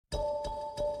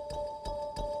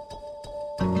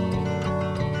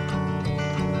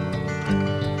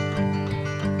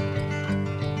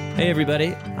Hey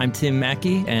everybody, I'm Tim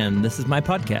Mackey, and this is my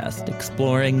podcast,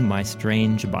 Exploring My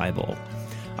Strange Bible.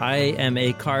 I am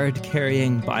a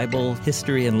card-carrying Bible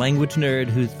history and language nerd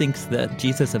who thinks that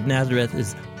Jesus of Nazareth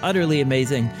is utterly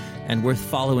amazing and worth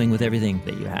following with everything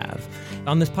that you have.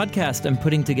 On this podcast, I'm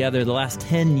putting together the last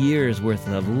 10 years worth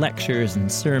of lectures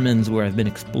and sermons where I've been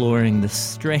exploring the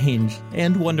strange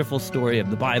and wonderful story of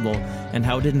the Bible and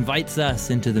how it invites us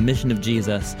into the mission of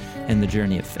Jesus and the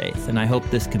journey of faith. And I hope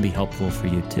this can be helpful for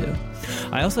you too.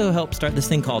 I also help start this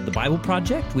thing called The Bible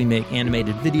Project. We make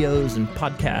animated videos and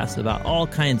podcasts about all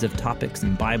kinds of topics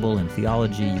in Bible and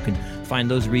theology. You can find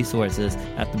those resources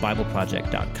at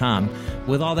thebibleproject.com.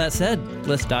 With all that said,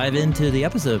 let's dive into the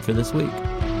episode for this week.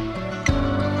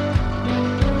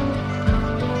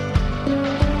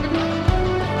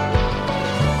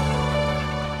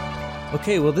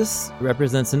 Okay, well, this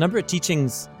represents a number of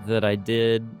teachings that I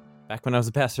did back when I was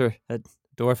a pastor at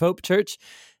Door of Hope Church.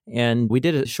 And we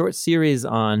did a short series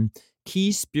on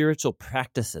key spiritual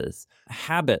practices,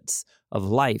 habits of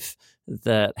life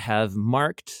that have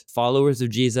marked followers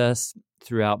of Jesus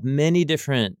throughout many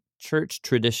different church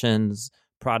traditions,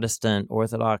 Protestant,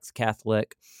 Orthodox,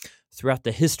 Catholic, throughout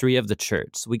the history of the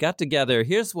church. So we got together,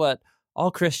 here's what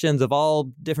all Christians of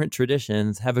all different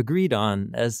traditions have agreed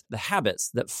on as the habits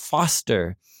that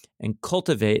foster and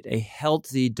cultivate a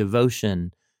healthy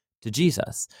devotion to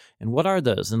Jesus. And what are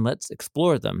those? And let's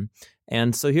explore them.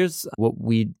 And so here's what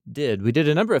we did. We did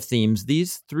a number of themes.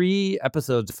 These 3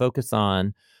 episodes focus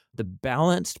on the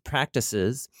balanced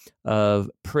practices of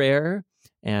prayer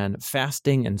and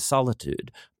fasting and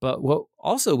solitude. But what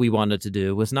also we wanted to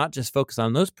do was not just focus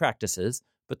on those practices,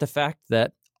 but the fact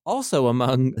that also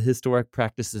among historic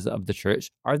practices of the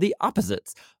church are the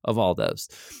opposites of all those.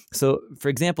 So, for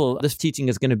example, this teaching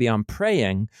is going to be on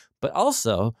praying, but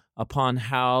also upon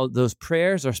how those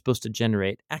prayers are supposed to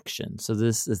generate action. So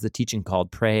this is the teaching called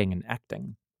Praying and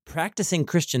Acting. Practicing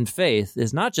Christian faith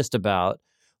is not just about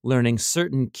learning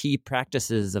certain key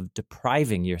practices of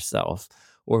depriving yourself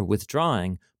or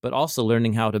withdrawing, but also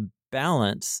learning how to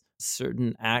balance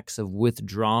certain acts of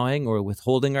withdrawing or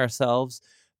withholding ourselves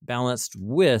balanced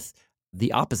with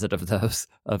the opposite of those,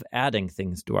 of adding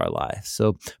things to our life.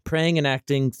 So praying and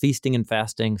acting, feasting and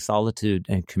fasting, solitude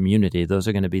and community, those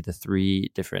are going to be the 3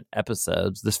 different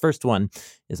episodes. This first one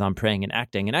is on praying and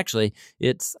acting. And actually,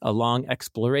 it's a long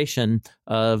exploration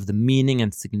of the meaning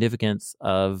and significance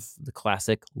of the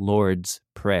classic Lord's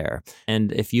Prayer.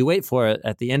 And if you wait for it,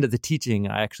 at the end of the teaching,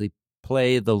 I actually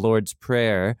play the Lord's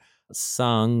Prayer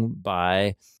sung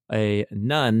by a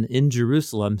nun in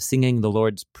Jerusalem singing the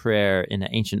Lord's Prayer in an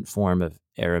ancient form of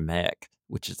Aramaic,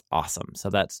 which is awesome. So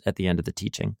that's at the end of the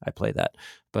teaching. I play that.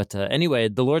 But anyway,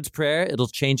 the Lord's Prayer, it'll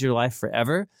change your life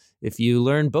forever if you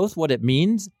learn both what it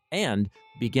means and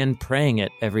begin praying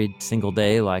it every single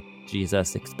day like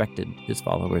Jesus expected his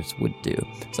followers would do.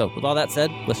 So with all that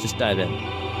said, let's just dive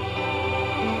in.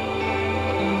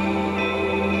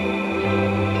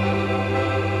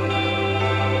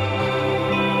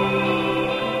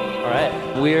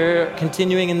 We're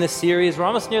continuing in this series. We're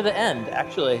almost near the end,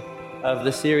 actually, of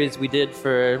the series we did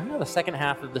for the second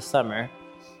half of the summer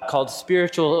called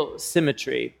Spiritual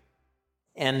Symmetry.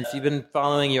 And if you've been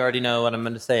following, you already know what I'm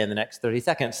going to say in the next 30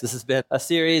 seconds. This has been a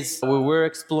series where we're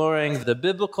exploring the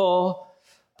biblical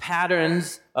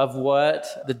patterns of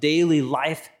what the daily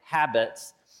life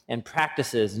habits and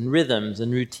practices and rhythms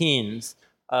and routines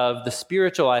of the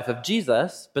spiritual life of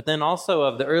Jesus, but then also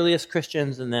of the earliest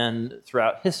Christians and then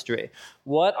throughout history.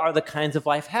 What are the kinds of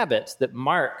life habits that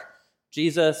mark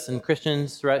Jesus and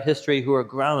Christians throughout history who are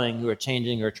growing, who are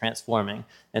changing, who are transforming,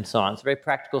 and so on? It's a very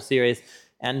practical series.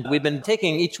 And we've been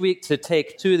taking each week to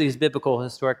take 2 of these biblical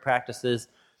historic practices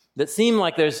that seem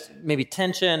like there's maybe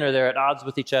tension or they're at odds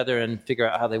with each other and figure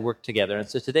out how they work together. And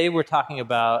so today we're talking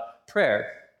about prayer.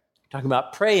 We're talking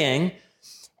about praying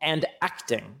and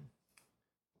acting.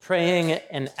 Praying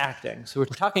and acting. So we're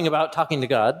talking about talking to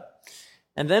God,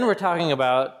 and then we're talking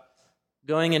about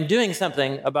going and doing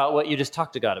something about what you just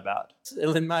talked to God about.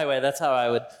 In my way, that's how I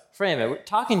would frame it. We're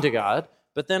talking to God,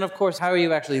 but then, of course, how are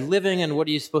you actually living, and what are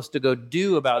you supposed to go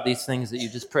do about these things that you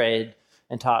just prayed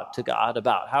and talked to God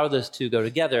about? How do those 2 go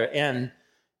together? And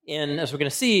as we're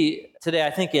going to see today, I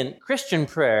think in Christian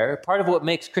prayer, part of what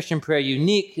makes Christian prayer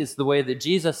unique is the way that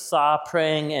Jesus saw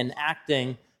praying and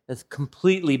acting as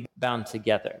completely bound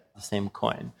together, the same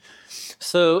coin.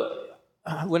 So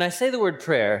when I say the word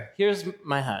prayer, here's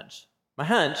my hunch. My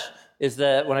hunch is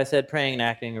that when I said praying and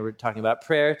acting, or we're talking about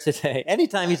prayer today,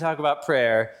 anytime you talk about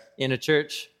prayer in a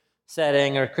church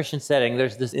setting or a Christian setting,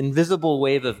 there's this invisible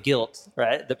wave of guilt,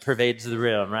 right, that pervades the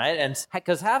room, right? And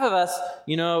because half of us,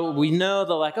 we know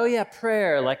that like, oh yeah,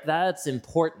 prayer, like that's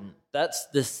important. That's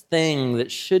this thing that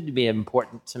should be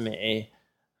important to me.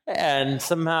 And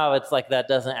somehow it's like that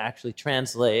doesn't actually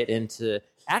translate into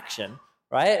action,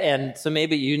 right? And so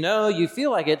maybe you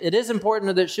feel like it is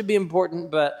important or that it should be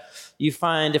important, but you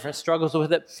find different struggles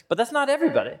with it. But that's not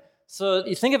everybody. So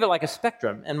you think of it like a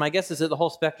spectrum, and my guess is that the whole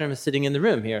spectrum is sitting in the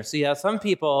room here. So you have some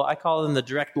people, I call them the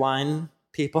direct line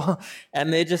people,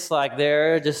 and they're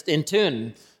just in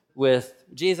tune with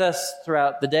Jesus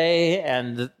throughout the day,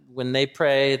 and when they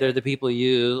pray, they're the people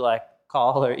you like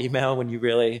call or email when you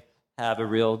really have a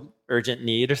real urgent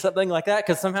need or something like that,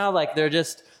 because somehow like they're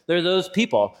those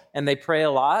people, and they pray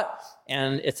a lot,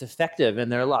 and it's effective in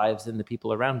their lives and the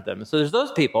people around them. So there's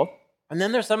those people, and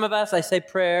then there's some of us, I say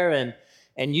prayer,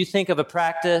 and you think of a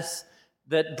practice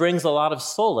that brings a lot of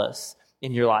solace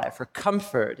in your life or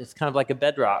comfort. It's kind of like a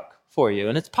bedrock for you,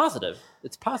 and it's positive.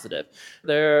 It's positive.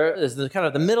 There is the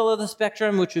middle of the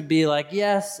spectrum, which would be like,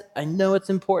 yes, I know it's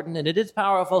important, and it is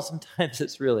powerful. Sometimes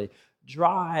it's really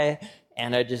dry,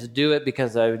 and I just do it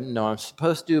because I know I'm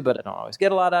supposed to, but I don't always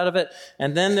get a lot out of it.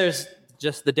 And then there's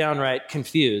just the downright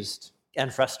confused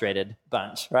and frustrated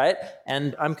bunch, right?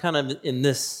 And I'm kind of in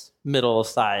this middle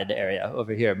side area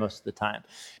over here most of the time.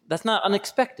 That's not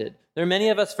unexpected. There are many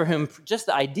of us for whom just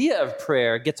the idea of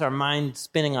prayer gets our mind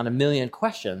spinning on a million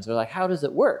questions. They're like, how does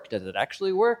it work? Does it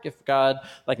actually work? If God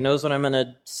knows what I'm going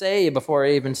to say before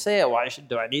I even say it,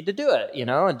 do I need to do it?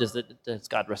 And does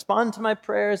God respond to my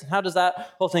prayers? And how does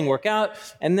that whole thing work out?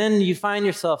 And then you find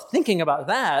yourself thinking about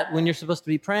that when you're supposed to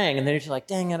be praying, and then you're just like,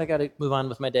 dang it, I got to move on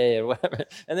with my day or whatever.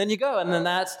 And then you go, and then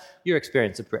that's your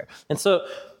experience of prayer. And so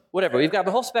whatever, we've got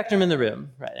the whole spectrum in the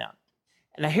room right now.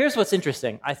 And now here's what's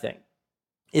interesting, I think,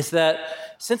 is that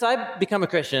since I've become a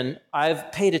Christian,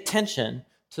 I've paid attention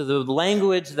to the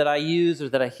language that I use or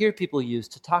that I hear people use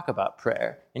to talk about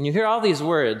prayer. And you hear all these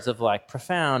words of like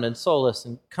profound and solace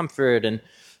and comfort and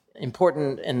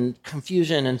important and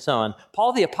confusion and so on.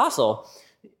 Paul the Apostle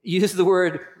used the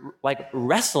word like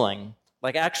wrestling,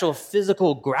 like actual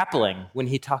physical grappling when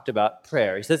he talked about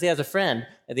prayer. He says he has a friend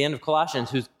at the end of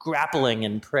Colossians who's grappling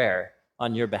in prayer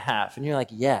on your behalf. And you're like,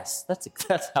 yes, that's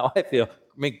how I feel.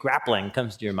 Grappling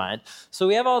comes to your mind. So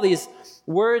we have all these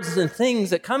words and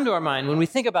things that come to our mind when we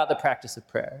think about the practice of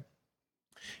prayer.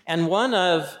 And one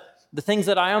of the things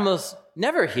that I almost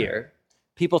never hear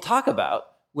people talk about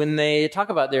when they talk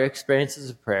about their experiences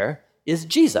of prayer is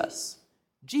Jesus.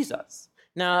 Jesus.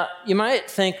 Now, you might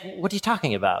think, what are you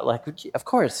talking about? Like, of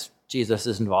course, Jesus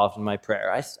is involved in my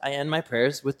prayer. I end my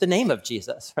prayers with the name of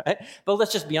Jesus, right? But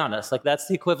let's just be honest. Like, that's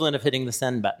the equivalent of hitting the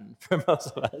send button for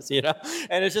most of us,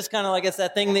 And it's just kind of like it's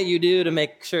that thing that you do to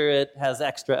make sure it has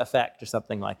extra effect or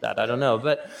something like that. I don't know.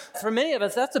 But for many of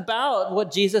us, that's about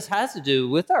what Jesus has to do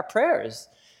with our prayers.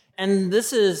 And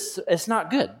it's not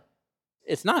good.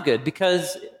 It's not good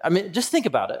because, just think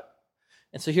about it.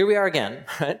 And so here we are again,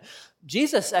 right?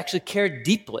 Jesus actually cared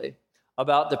deeply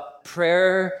about the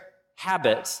prayer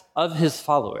habits of his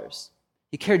followers.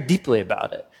 He cared deeply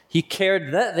about it. He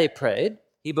cared that they prayed.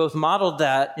 He both modeled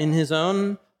that in his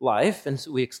own life, and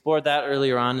so we explored that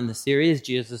earlier on in the series,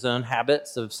 Jesus' own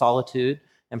habits of solitude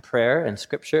and prayer and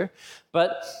scripture.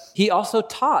 But he also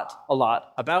taught a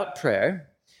lot about prayer,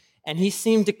 and he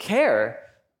seemed to care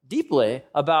deeply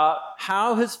about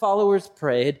how his followers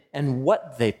prayed and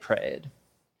what they prayed.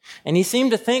 And he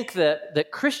seemed to think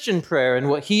that Christian prayer and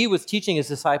what he was teaching his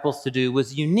disciples to do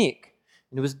was unique.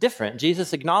 And it was different.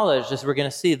 Jesus acknowledged, as we're going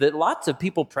to see, that lots of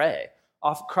people pray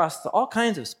across all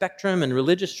kinds of spectrum and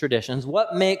religious traditions.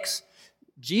 What makes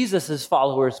Jesus'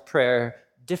 followers' prayer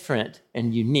different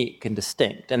and unique and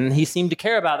distinct? And he seemed to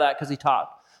care about that because he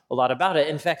taught a lot about it.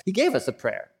 In fact, he gave us a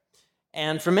prayer.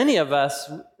 And for many of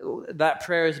us, that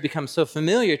prayer has become so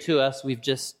familiar to us, we've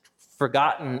just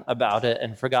forgotten about it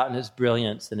and forgotten its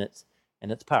brilliance and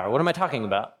its power. What am I talking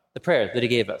about? The prayer that he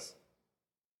gave us.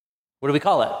 What do we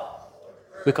call it?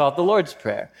 We call it the Lord's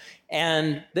Prayer.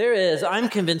 And there is, I'm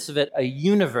convinced of it, a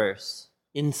universe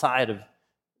inside of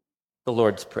the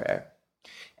Lord's Prayer.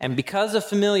 And because of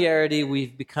familiarity,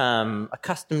 we've become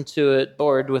accustomed to it,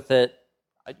 bored with it.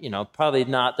 Probably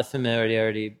not the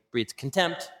familiarity breeds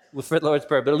contempt for the Lord's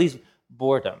Prayer, but at least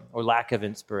boredom or lack of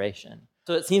inspiration.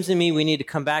 So it seems to me we need to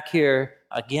come back here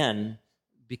again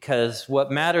because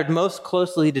what mattered most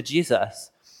closely to Jesus,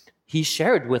 he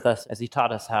shared with us as he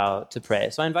taught us how to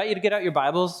pray. So I invite you to get out your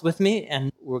Bibles with me,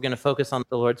 and we're going to focus on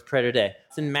the Lord's Prayer today.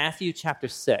 It's in Matthew chapter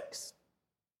 6.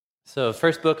 So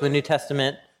first book of the New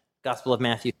Testament, Gospel of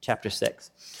Matthew chapter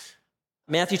 6.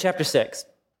 Matthew chapter 6.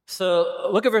 So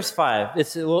look at verse 5.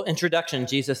 It's a little introduction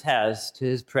Jesus has to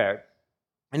his prayer.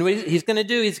 And what he's going to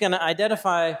do, he's going to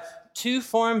identify two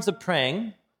forms of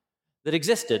praying that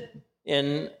existed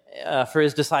for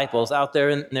his disciples out there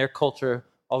in their culture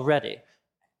already.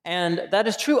 And that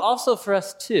is true also for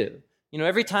us too.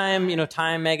 Every time,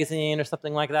 Time Magazine or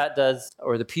something like that does,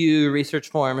 or the Pew Research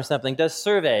Forum or something, does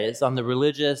surveys on the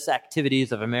religious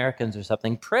activities of Americans or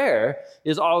something, prayer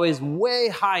is always way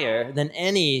higher than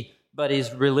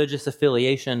anybody's religious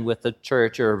affiliation with a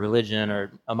church or a religion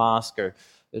or a mosque or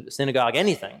a synagogue,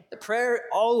 anything. Prayer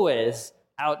always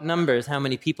outnumbers how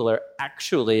many people are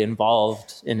actually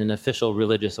involved in an official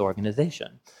religious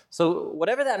organization. So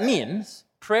whatever that means,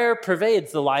 prayer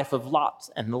pervades the life of lots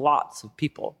and lots of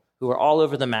people who are all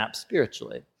over the map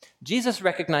spiritually. Jesus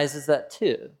recognizes that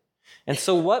too. And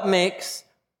so what makes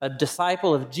a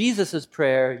disciple of Jesus'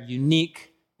 prayer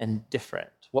unique and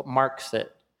different? What marks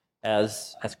it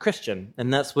as Christian?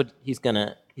 And that's what he's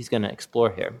gonna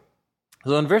explore here.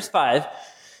 So in verse 5,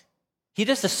 he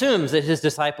just assumes that his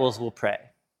disciples will pray.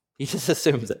 He just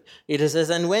assumes it. He just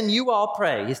says, and when you all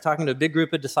pray, he's talking to a big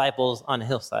group of disciples on a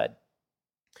hillside.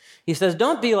 He says,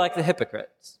 don't be like the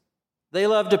hypocrites. They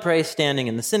love to pray standing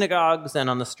in the synagogues and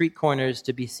on the street corners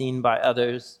to be seen by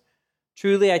others.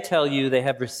 Truly, I tell you, they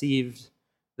have received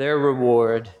their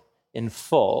reward in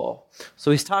full. So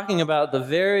he's talking about the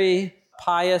very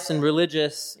pious and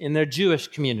religious in their Jewish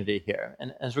community here.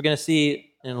 And as we're going to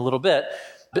see in a little bit,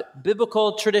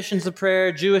 biblical traditions of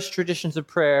prayer, Jewish traditions of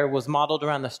prayer was modeled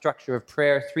around the structure of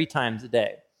prayer 3 times a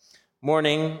day.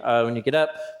 Morning, when you get up,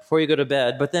 before you go to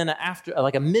bed, but then after,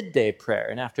 like a midday prayer,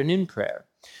 an afternoon prayer.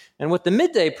 And what the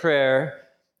midday prayer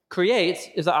creates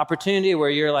is an opportunity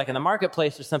where you're like in the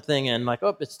marketplace or something and like,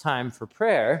 oh, it's time for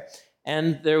prayer.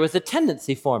 And there was a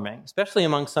tendency forming, especially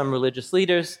among some religious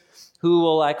leaders who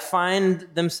will like find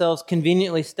themselves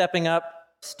conveniently stepping up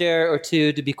a stair or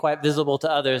two to be quite visible to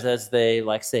others as they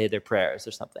like say their prayers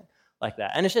or something like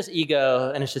that. And it's just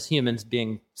ego and it's just humans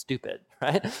being stupid,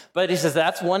 right? But he says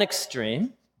that's one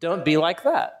extreme. Don't be like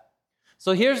that.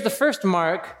 So here's the first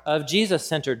mark of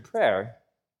Jesus-centered prayer,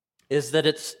 is that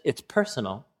it's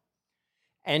personal.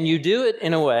 And you do it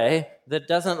in a way that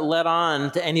doesn't let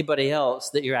on to anybody else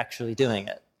that you're actually doing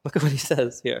it. Look at what he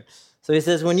says here. So he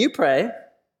says, when you pray,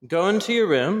 go into your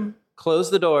room,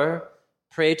 close the door,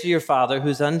 pray to your Father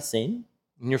who's unseen,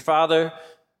 and your Father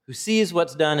who sees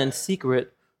what's done in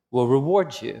secret will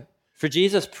reward you. For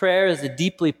Jesus, prayer is a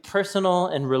deeply personal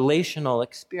and relational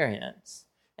experience.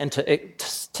 And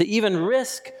to even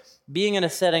risk being in a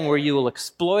setting where you will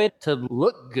exploit to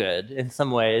look good in some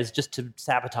ways just to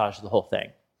sabotage the whole thing.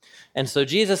 And so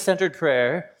Jesus-centered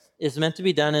prayer is meant to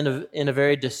be done in a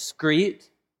very discreet,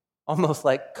 almost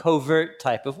like covert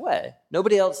type of way.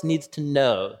 Nobody else needs to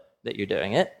know that you're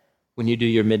doing it when you do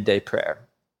your midday prayer.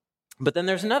 But then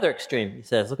there's another extreme, he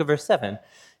says. Look at verse 7.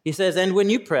 He says, and when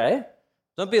you pray,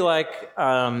 don't be like,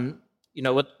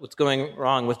 what's going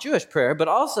wrong with Jewish prayer, but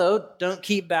also don't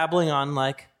keep babbling on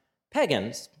like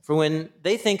pagans, for when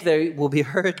they think they will be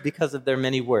heard because of their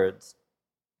many words.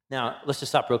 Now, let's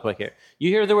just stop real quick here. You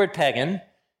hear the word pagan,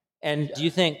 and do you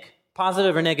think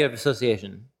positive or negative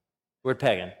association? Word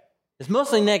pagan. It's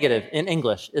mostly negative in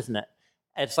English, isn't it?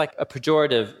 It's like a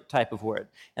pejorative type of word.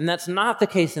 And that's not the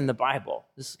case in the Bible.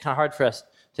 This is kind of hard for us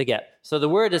to get. So the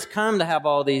word has come to have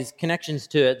all these connections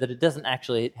to it that it doesn't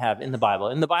actually have in the Bible.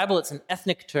 In the Bible, it's an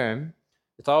ethnic term.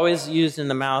 It's always used in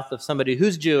the mouth of somebody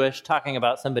who's Jewish, talking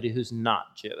about somebody who's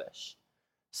not Jewish.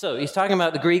 So he's talking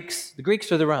about the Greeks. The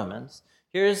Greeks are the Romans.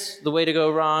 Here's the way to go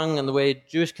wrong and the way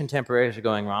Jewish contemporaries are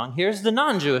going wrong. Here's the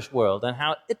non-Jewish world and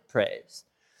how it prays.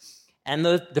 And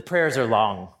the prayers are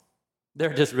long.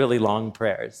 They're just really long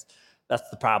prayers. That's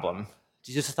the problem.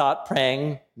 Jesus thought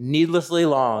praying needlessly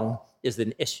long is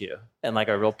an issue and like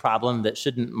a real problem that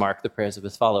shouldn't mark the prayers of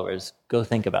his followers. Go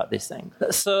think about these things.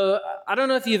 So I don't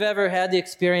know if you've ever had the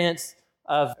experience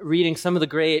of reading some of the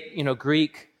great,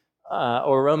 Greek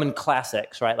or Roman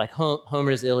classics, right? Like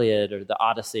Homer's Iliad or the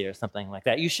Odyssey or something like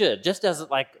that. You should, just as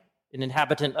like an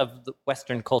inhabitant of the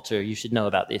Western culture, you should know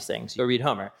about these things. You'll read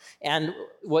Homer. And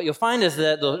what you'll find is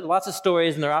that there are lots of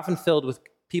stories, and they're often filled with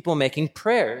people making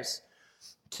prayers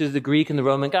to the Greek and the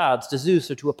Roman gods, to Zeus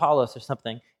or to Apollos or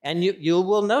something. And you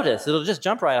will notice, it'll just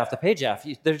jump right off the page after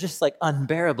you. They're just like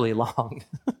unbearably long.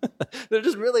 They're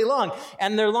just really long.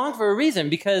 And they're long for a reason,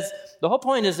 because the whole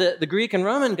point is that the Greek and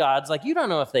Roman gods, like, you don't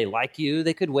know if they like you.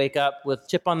 They could wake up with a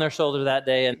chip on their shoulder that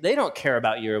day, and they don't care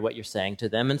about you or what you're saying to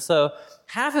them. And so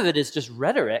half of it is just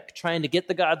rhetoric, trying to get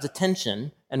the gods'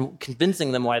 attention and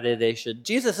convincing them why they should.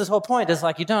 Jesus' whole point is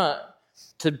like, you don't,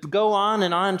 to go on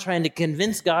and on trying to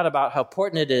convince God about how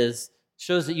important it is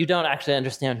shows that you don't actually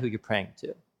understand who you're praying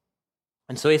to.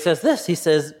 And so he says this, he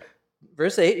says,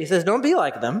 verse 8, he says, don't be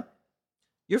like them.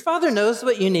 Your Father knows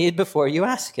what you need before you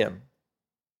ask him.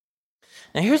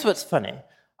 Now here's what's funny.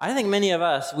 I think many of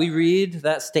us, we read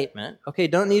that statement, okay,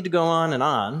 don't need to go on and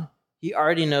on. He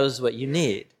already knows what you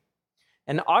need.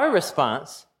 And our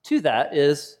response to that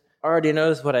is, already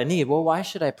knows what I need. Well, why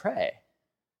should I pray?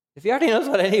 If he already knows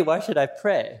what I need, why should I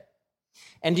pray?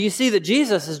 And do you see that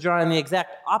Jesus is drawing the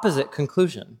exact opposite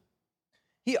conclusion?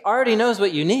 He already knows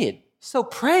what you need, so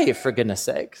pray, for goodness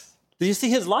sakes. Do you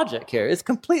see his logic here? It's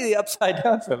completely upside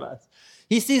down from us.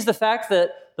 He sees the fact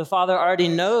that the Father already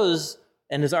knows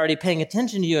and is already paying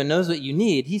attention to you and knows what you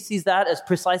need. He sees that as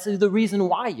precisely the reason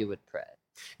why you would pray.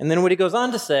 And then what he goes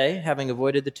on to say, having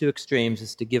avoided the two extremes,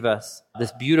 is to give us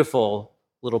this beautiful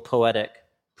little poetic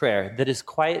prayer that is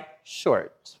quite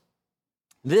short.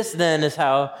 This then is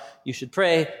how you should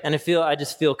pray, and I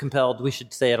just feel compelled we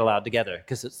should say it aloud together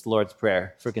because it's the Lord's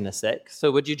Prayer, for goodness sake. So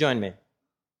would you join me?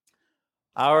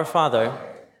 Our Father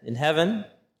in heaven,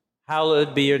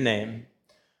 hallowed be your name.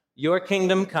 Your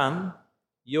kingdom come,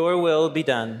 your will be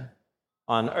done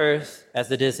on earth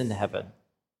as it is in heaven.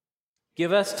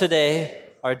 Give us today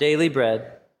our daily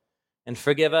bread, and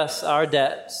forgive us our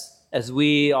debts as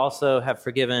we also have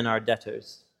forgiven our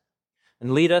debtors.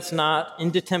 And lead us not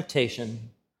into temptation,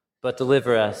 but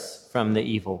deliver us from the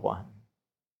evil one.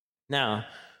 Now,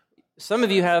 some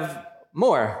of you have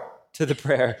more to the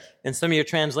prayer in some of your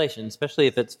translations, especially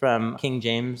if it's from King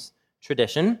James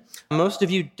tradition. Most of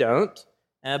you don't,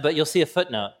 but you'll see a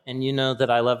footnote, and you know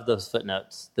that I love those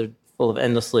footnotes. They're full of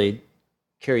endlessly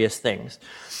curious things.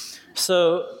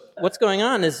 So what's going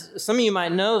on is some of you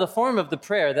might know the form of the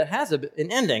prayer that has an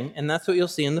ending, and that's what you'll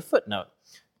see in the footnote.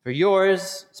 For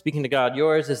yours, speaking to God,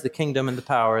 yours is the kingdom and the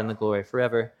power and the glory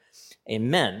forever.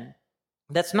 Amen.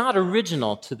 That's not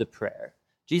original to the prayer.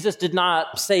 Jesus did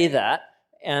not say that,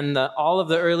 and all of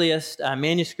the earliest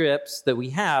manuscripts that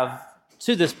we have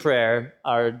to this prayer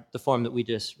are the form that we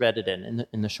just read it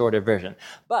in the shorter version.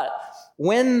 But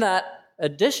when that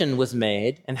addition was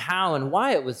made and how and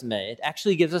why it was made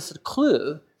actually gives us a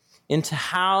clue into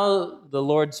how the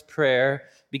Lord's Prayer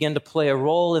began to play a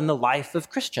role in the life of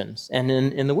Christians and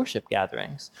in the worship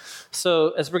gatherings.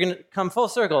 So as we're going to come full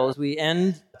circle, as we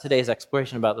end today's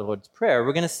exploration about the Lord's Prayer,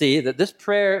 we're going to see that this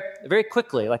prayer very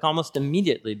quickly, like almost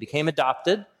immediately, became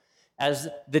adopted as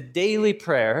the daily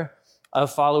prayer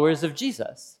of followers of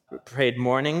Jesus. Prayed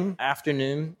morning,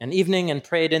 afternoon, and evening, and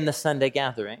prayed in the Sunday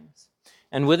gatherings.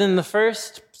 And within the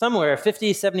first, somewhere,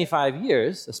 50, 75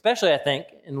 years, especially, I think,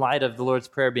 in light of the Lord's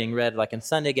Prayer being read like in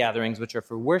Sunday gatherings, which are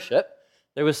for worship,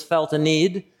 there was felt a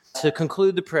need to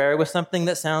conclude the prayer with something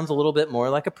that sounds a little bit more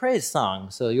like a praise song.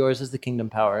 So yours is the kingdom,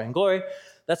 power, and glory.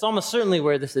 That's almost certainly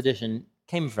where this addition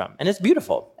came from. And it's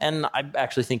beautiful. And I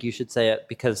actually think you should say it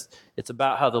because it's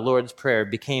about how the Lord's Prayer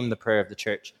became the prayer of the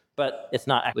church. But it's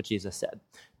not what Jesus said.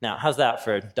 Now, how's that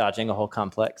for dodging a whole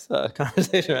complex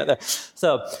conversation right there?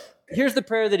 So here's the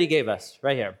prayer that he gave us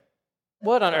right here.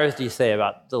 What on earth do you say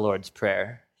about the Lord's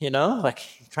Prayer? You know, like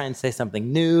try and say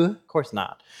something new? Of course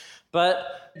not.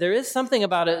 But there is something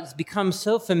about it that's become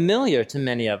so familiar to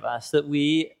many of us that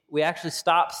we actually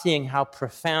stop seeing how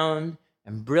profound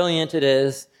and brilliant it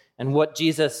is and what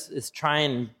Jesus is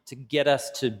trying to get us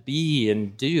to be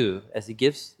and do as he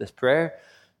gives this prayer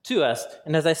to us.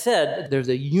 And as I said, there's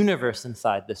a universe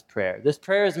inside this prayer. This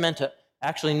prayer is meant to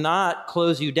actually not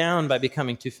close you down by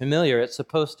becoming too familiar. It's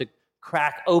supposed to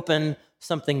crack open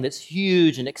something that's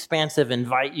huge and expansive,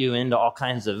 invite you into all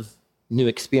kinds of new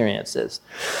experiences.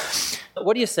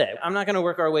 What do you say? I'm not going to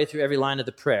work our way through every line of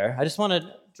the prayer. I just want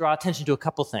to draw attention to a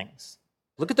couple things.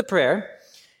 Look at the prayer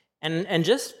and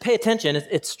just pay attention.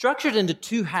 It's structured into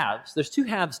two halves. There's two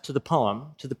halves to the poem,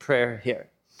 to the prayer here.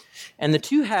 And the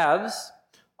two halves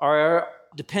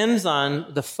depends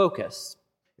on the focus.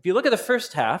 If you look at the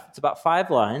first half, it's about 5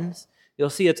 lines. You'll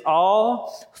see it's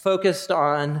all focused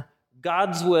on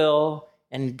God's will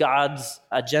and God's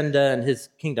agenda and his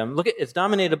kingdom. Look, it's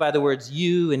dominated by the words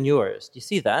you and yours. Do you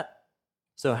see that?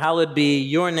 So hallowed be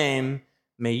your name,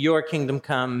 may your kingdom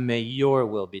come, may your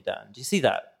will be done. Do you see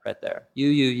that right there?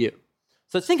 You.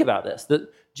 So think about this,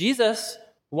 that Jesus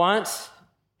wants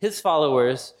his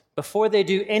followers, before they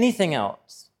do anything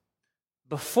else,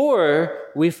 before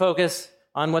we focus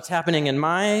on what's happening in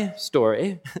my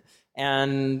story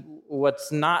and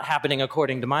what's not happening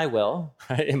according to my will,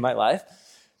 right, in my life,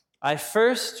 I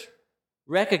first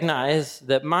recognize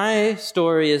that my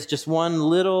story is just one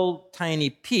little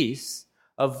tiny piece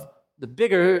of the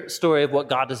bigger story of what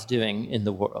God is doing in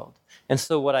the world. And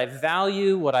so what I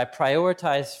value, what I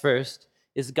prioritize first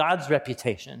is God's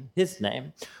reputation, his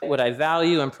name. What I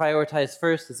value and prioritize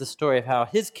first is the story of how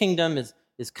his kingdom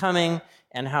is is coming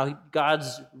and how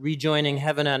God's rejoining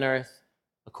heaven and earth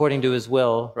according to his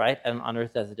will, right? And on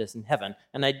earth as it is in heaven.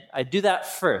 And I do that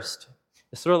first.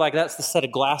 It's sort of like that's the set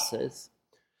of glasses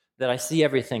that I see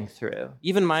everything through.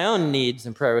 Even my own needs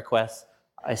and prayer requests,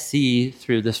 I see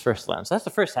through this first lens. So that's the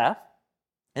first half.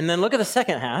 And then look at the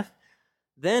second half.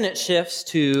 Then it shifts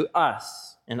to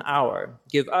us and our.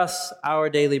 Give us our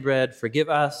daily bread. Forgive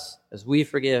us as we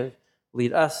forgive.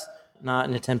 Lead us not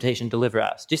into temptation. Deliver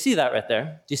us. Do you see that right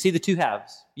there? Do you see the two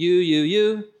halves?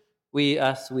 You. We,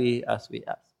 us, we, us, we,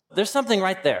 us. There's something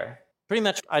right there. Pretty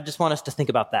much, I just want us to think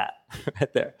about that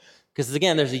right there. Because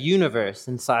again, there's a universe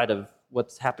inside of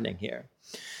what's happening here.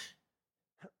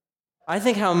 I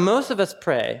think how most of us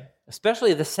pray,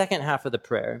 especially the second half of the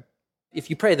prayer, if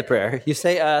you pray the prayer, you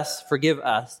say us, forgive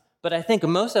us, but I think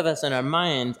most of us in our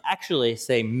minds actually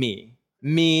say me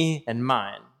and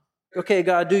mine. Okay,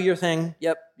 God, do your thing.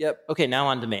 Yep. Okay, now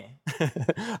on to me.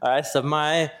 All right, so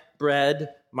my bread,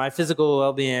 my physical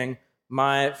well-being,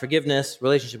 my forgiveness,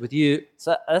 relationship with you.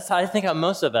 So that's how I think how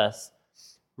most of us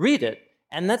read it.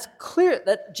 And that's clear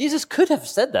that Jesus could have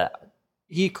said that.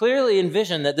 He clearly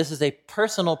envisioned that this is a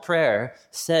personal prayer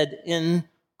said in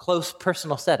close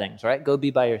personal settings, right? Go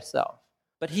be by yourself.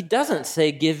 But he doesn't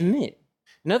say, give me.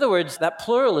 In other words, that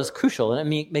plural is crucial,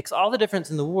 and it makes all the difference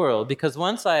in the world, because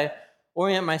once I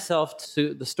orient myself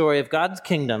to the story of God's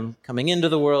kingdom coming into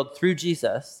the world through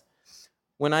Jesus,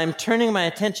 when I'm turning my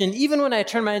attention, even when I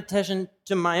turn my attention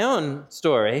to my own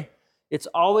story, it's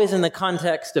always in the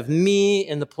context of me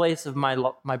in the place of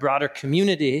my broader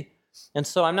community. And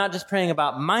so I'm not just praying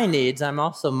about my needs, I'm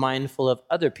also mindful of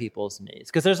other people's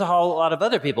needs. Because there's a whole lot of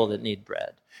other people that need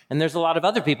bread. And there's a lot of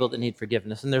other people that need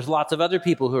forgiveness. And there's lots of other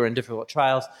people who are in difficult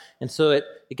trials. And so it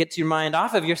gets your mind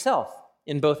off of yourself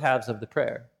in both halves of the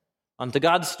prayer. Onto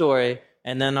God's story,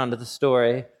 and then onto the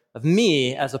story of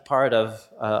me as a part of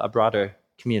a broader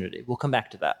community. We'll come back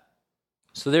to that.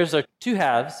 So there's our two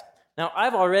halves. Now,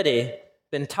 I've already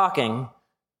been talking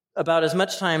about as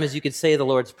much time as you could say the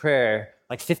Lord's Prayer,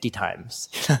 like 50 times.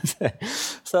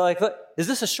 So, look, is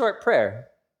this a short prayer?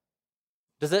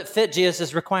 Does it fit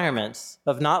Jesus' requirements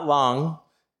of not long?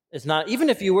 It's not, even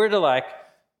if you were to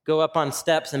go up on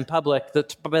steps in public,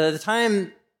 by the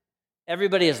time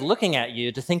everybody is looking at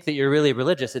you to think that you're really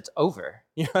religious, it's over.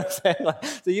 You know what I'm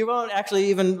saying? So you won't actually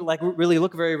even really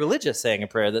look very religious saying a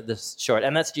prayer that this short,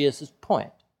 and that's Jesus'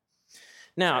 point.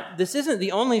 Now, this isn't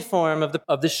the only form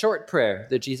of the short prayer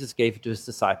that Jesus gave to his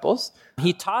disciples.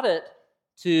 He taught it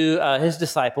to his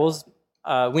disciples,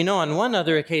 we know on one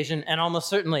other occasion, and almost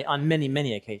certainly on many,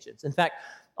 many occasions. In fact,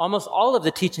 almost all of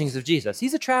the teachings of Jesus,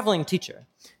 he's a traveling teacher.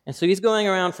 And so he's going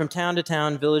around from town to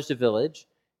town, village to village,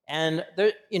 and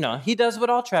he does what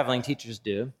all traveling teachers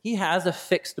do. He has a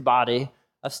fixed body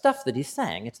of stuff that he's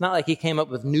saying. It's not like he came up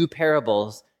with new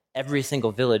parables every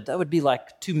single village. That would be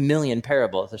like 2 million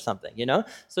parables or something,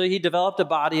 So he developed a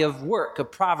body of work,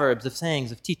 of proverbs, of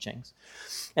sayings, of teachings.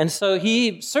 And so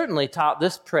he certainly taught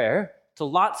this prayer to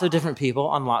lots of different people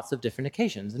on lots of different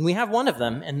occasions. And we have one of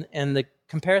them, and the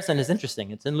comparison is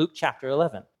interesting. It's in Luke chapter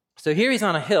 11. So here he's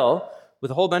on a hill with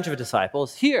a whole bunch of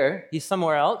disciples. Here, he's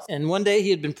somewhere else, and one day he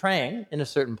had been praying in a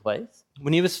certain place.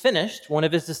 When he was finished, one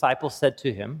of his disciples said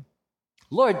to him,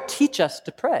 "Lord, teach us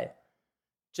to pray,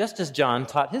 just as John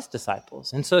taught his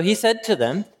disciples." And so he said to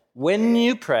them, "When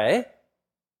you pray,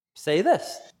 say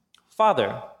this: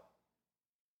 Father,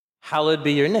 hallowed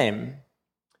be your name.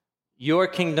 Your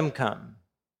kingdom come.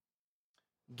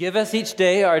 Give us each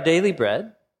day our daily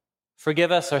bread.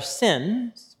 Forgive us our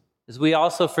sins, as we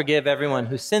also forgive everyone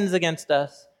who sins against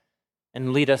us,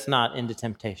 and lead us not into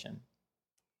temptation."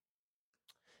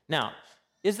 Now,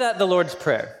 is that the Lord's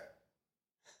Prayer?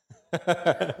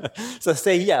 So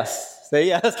say yes. Say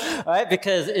yes. All right,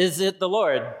 because is it the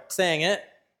Lord saying it?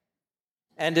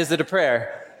 And is it a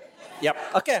prayer? Yep.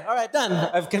 Okay, all right, done.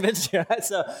 I've convinced you.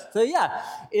 So yeah.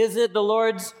 Is it the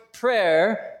Lord's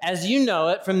Prayer as you know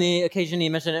it from the occasion he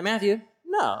mentioned it, Matthew?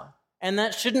 No. And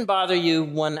that shouldn't bother you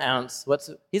 1 ounce.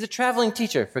 He's a traveling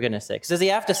teacher, for goodness sakes. Does he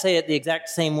have to say it the exact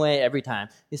same way every time?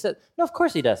 He said, no, of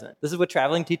course he doesn't. This is what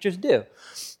traveling teachers do.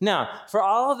 Now, for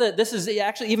all of this is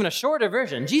actually even a shorter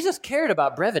version. Jesus cared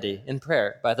about brevity in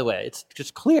prayer, by the way. It's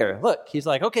just clear. Look, he's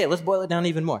like, okay, let's boil it down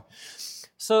even more.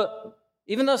 So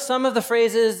even though some of the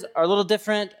phrases are a little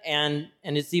different and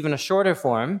it's even a shorter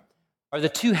form, are the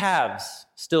two halves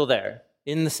still there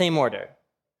in the same order?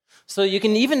 So you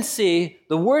can even see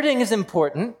the wording is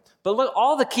important, but look,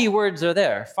 all the key words are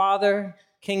there. Father,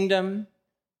 kingdom,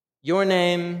 your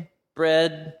name,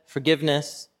 bread,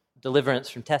 forgiveness, deliverance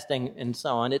from testing, and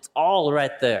so on. It's all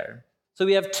right there. So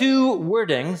we have two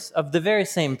wordings of the very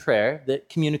same prayer that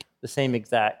communicate the same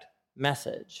exact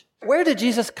message. Where did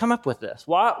Jesus come up with this?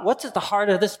 What's at the heart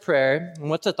of this prayer, and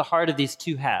what's at the heart of these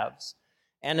two halves?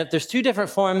 And if there's two different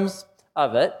forms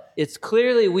of it, it's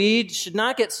clearly we should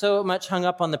not get so much hung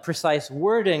up on the precise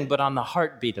wording, but on the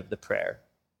heartbeat of the prayer,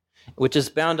 which is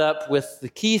bound up with the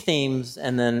key themes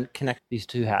and then connect these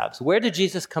two halves. Where did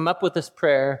Jesus come up with this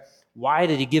prayer? Why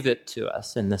did he give it to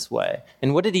us in this way?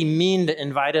 And what did he mean to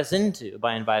invite us into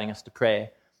by inviting us to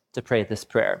pray this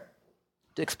prayer?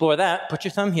 To explore that, put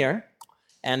your thumb here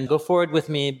and go forward with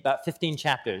me about 15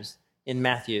 chapters in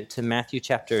Matthew to Matthew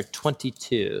chapter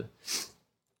 22.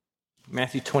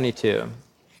 Matthew 22.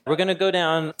 We're going to go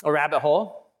down a rabbit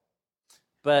hole,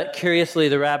 but curiously,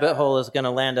 the rabbit hole is going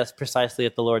to land us precisely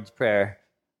at the Lord's Prayer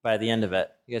by the end of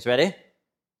it. You guys ready?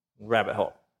 Rabbit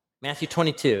hole. Matthew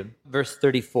 22, verse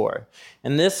 34.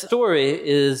 And this story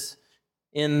is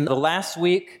in the last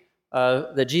week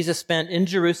that Jesus spent in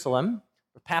Jerusalem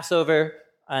for Passover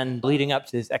and leading up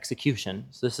to his execution.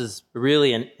 So this is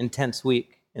really an intense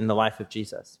week in the life of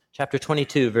Jesus. Chapter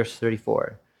 22, verse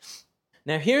 34.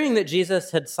 Now, hearing that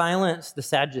Jesus had silenced the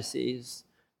Sadducees,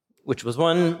 which was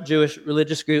one Jewish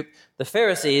religious group, the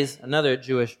Pharisees, another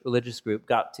Jewish religious group,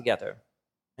 got together.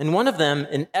 And one of them,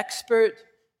 an expert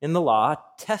in the law,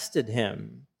 tested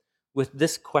him with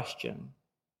this question: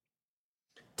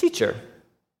 Teacher,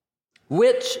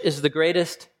 which is the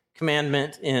greatest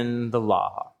commandment in the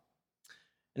law?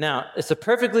 Now, it's a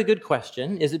perfectly good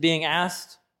question. Is it being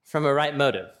asked from a right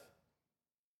motive?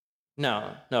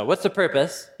 No. What's the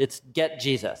purpose? It's get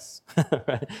Jesus.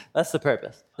 Right? That's the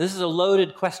purpose. This is a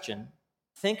loaded question.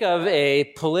 Think of a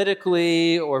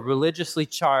politically or religiously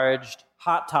charged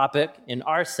hot topic in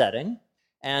our setting,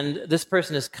 and this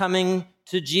person is coming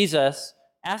to Jesus,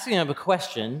 asking him a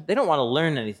question. They don't want to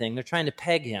learn anything. They're trying to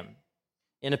peg him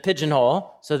in a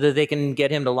pigeonhole so that they can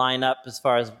get him to line up as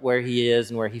far as where he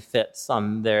is and where he fits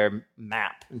on their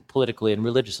map, and politically and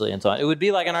religiously and so on. It would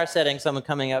be like in our setting, someone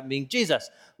coming up and being,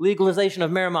 Jesus, legalization of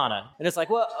marijuana. And it's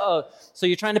like, well, so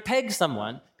you're trying to peg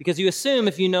someone because you assume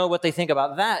if you know what they think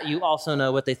about that, you also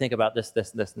know what they think about this,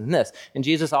 and this. And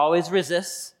Jesus always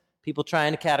resists people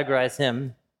trying to categorize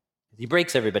him. He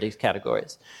breaks everybody's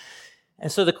categories.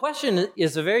 And so the question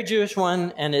is a very Jewish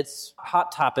one, and it's a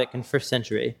hot topic in first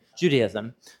century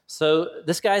Judaism. So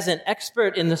this guy's an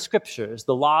expert in the scriptures.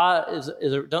 The law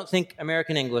don't think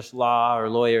American English law or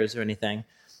lawyers or anything.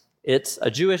 It's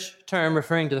a Jewish term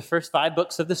referring to the first 5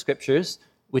 books of the scriptures,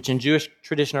 which in Jewish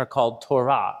tradition are called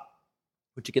Torah,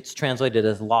 which gets translated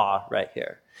as law right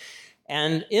here.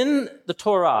 And in the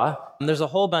Torah, there's a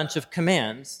whole bunch of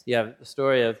commands. You have the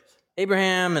story of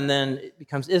Abraham, and then it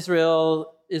becomes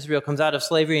Israel. Israel comes out of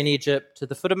slavery in Egypt to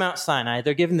the foot of Mount Sinai.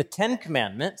 They're given the 10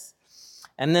 commandments,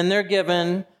 and then they're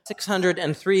given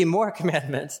 603 more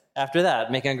commandments after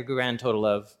that, making a grand total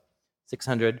of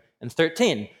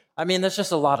 613. I mean, that's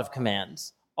just a lot of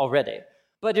commands already.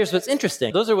 But here's what's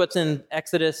interesting. Those are what's in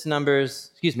Exodus,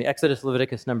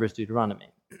 Leviticus, Numbers, Deuteronomy.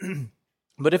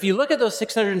 But if you look at those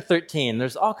 613,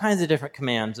 there's all kinds of different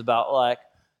commands about, like,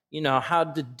 how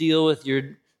to deal with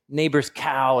your neighbor's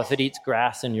cow if it eats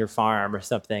grass in your farm or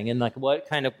something, and like what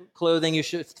kind of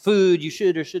food you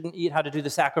should or shouldn't eat, how to do the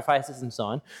sacrifices and so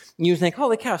on. And you think,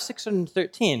 holy cow,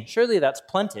 613, surely that's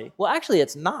plenty. Well, actually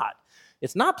it's not.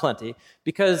 It's not plenty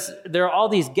because there are all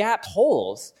these gap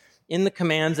holes in the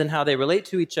commands and how they relate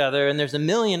to each other, and there's a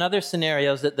million other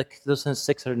scenarios that those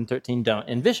 613 don't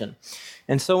envision.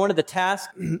 And so one of the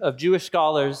tasks of Jewish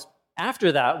scholars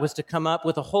after that was to come up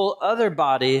with a whole other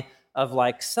body of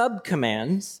like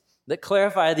sub-commands that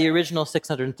clarify the original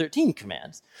 613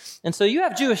 commands. And so you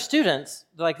have Jewish students,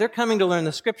 like they're coming to learn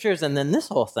the scriptures and then this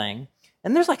whole thing,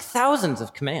 and there's like thousands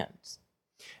of commands.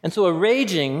 And so a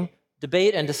raging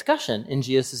debate and discussion in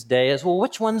Jesus' day is, well,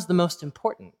 which one's the most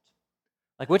important?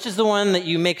 Like, which is the one that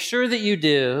you make sure that you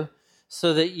do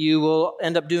so that you will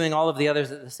end up doing all of the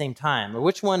others at the same time? Or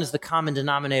which one is the common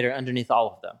denominator underneath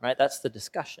all of them, right? That's the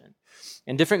discussion.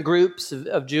 And different groups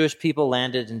of Jewish people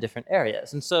landed in different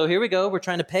areas. And so here we go. We're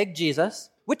trying to peg Jesus.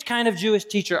 Which kind of Jewish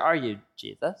teacher are you,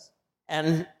 Jesus?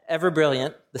 And ever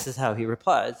brilliant, this is how he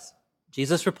replies.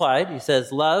 Jesus replied, he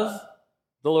says, love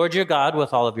the Lord your God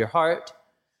with all of your heart,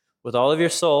 with all of your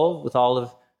soul, with all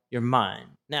of your mind.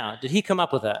 Now, did he come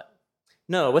up with that?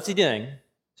 No. What's he doing?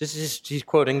 He's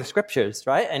quoting the scriptures,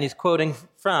 right? And he's quoting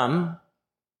from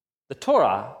the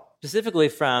Torah, specifically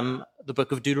from the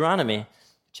book of Deuteronomy,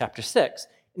 chapter 6.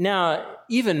 Now,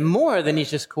 even more than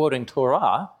he's just quoting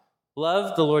Torah,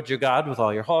 love the Lord your God with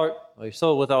all your heart, all your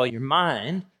soul, with all your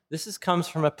mind. This comes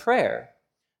from a prayer.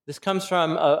 This comes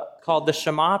from called the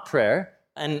Shema prayer,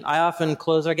 and I often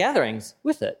close our gatherings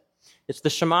with it. It's the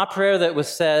Shema prayer that was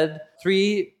said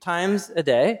 3 times a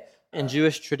day in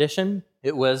Jewish tradition.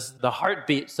 It was the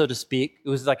heartbeat, so to speak. It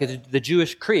was like the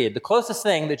Jewish creed. The closest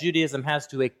thing that Judaism has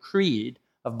to a creed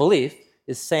of belief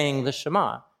is saying the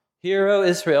Shema. Hear, O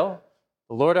Israel,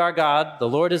 the Lord our God, the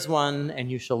Lord is one,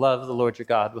 and you shall love the Lord your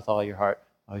God with all your heart,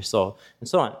 all your soul, and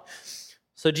so on.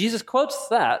 So Jesus quotes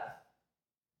that,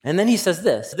 and then he says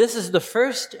this is the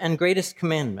first and greatest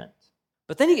commandment.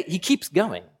 But then he keeps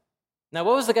going. Now,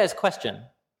 what was the guy's question?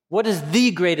 What is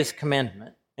the greatest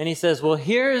commandment? And he says, well,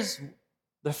 here's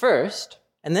the first.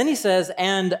 And then he says,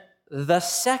 and the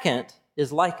second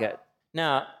is like it.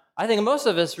 Now, I think most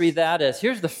of us read that as,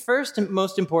 here's the first and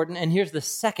most important, and here's the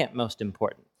second most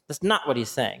important. That's not what he's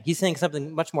saying. He's saying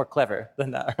something much more clever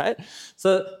than that, right?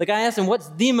 So the guy asked him, what's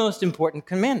the most important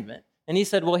commandment? And he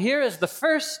said, well, here is the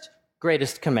first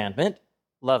greatest commandment,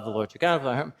 love the Lord your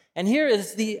God, and here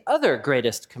is the other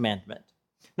greatest commandment.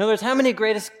 In other words, how many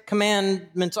greatest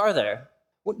commandments are there?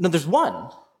 No, there's one.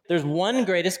 There's one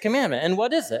greatest commandment. And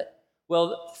what is it?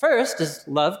 Well, first is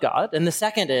love God, and the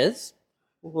second is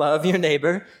love your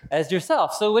neighbor as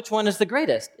yourself. So which one is the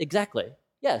greatest? Exactly.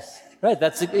 Yes, right,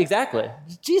 that's exactly.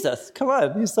 Jesus, come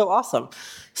on, he's so awesome.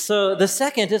 So the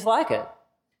second is like it.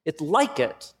 It's like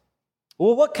it.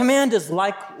 Well, what command is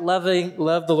like love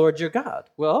the Lord your God?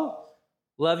 Well,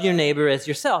 love your neighbor as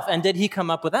yourself. And did he come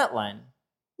up with that line?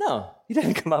 No, he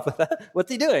didn't come up with that.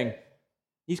 What's he doing?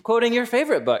 He's quoting your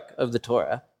favorite book of the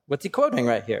Torah. What's he quoting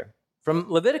right here? From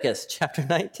Leviticus chapter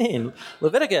 19.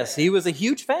 Leviticus, he was a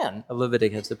huge fan of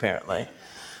Leviticus, apparently.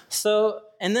 So,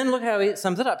 and then look how he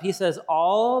sums it up. He says,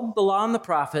 all the law and the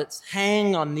prophets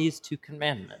hang on these two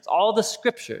commandments. All the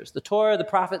scriptures, the Torah, the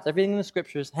prophets, everything in the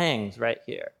scriptures hangs right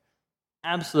here.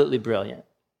 Absolutely brilliant.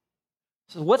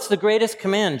 So what's the greatest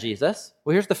command, Jesus?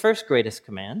 Well, here's the first greatest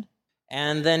command.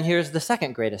 And then here's the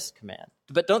second greatest command.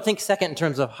 But don't think second in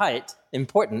terms of height,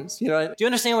 importance. Do you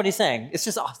understand what he's saying? It's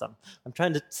just awesome. I'm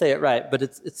trying to say it right, but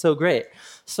it's so great.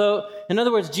 So, in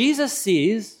other words, Jesus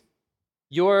sees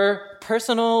your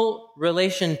personal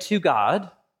relation to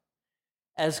God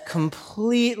as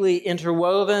completely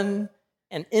interwoven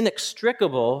and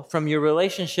inextricable from your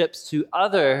relationships to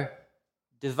other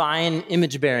divine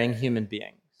image-bearing human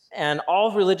beings. And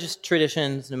all religious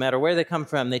traditions, no matter where they come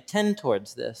from, they tend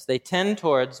towards this. They tend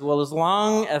towards, well, as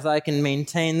long as I can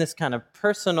maintain this kind of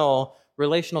personal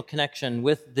relational connection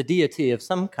with the deity of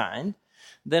some kind,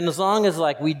 then as long as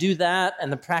we do that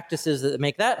and the practices that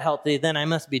make that healthy, then I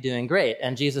must be doing great.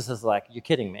 And Jesus is like, you're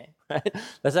kidding me, right?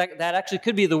 That actually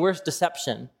could be the worst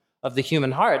deception of the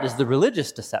human heart, is the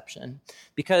religious deception,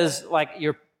 because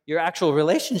your actual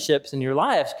relationships in your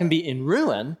lives can be in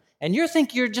ruin. And you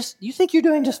think you're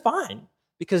doing just fine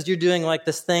because you're doing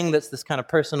this thing that's this kind of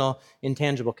personal,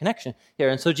 intangible connection here.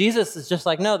 And so Jesus is just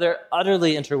no, they're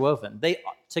utterly interwoven. They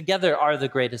together are the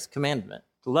greatest commandment,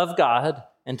 to love God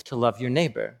and to love your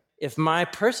neighbor. If my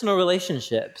personal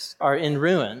relationships are in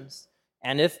ruins,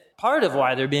 and if part of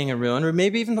why they're being in ruin, or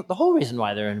maybe even the whole reason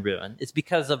why they're in ruin, is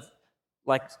because of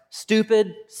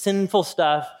stupid, sinful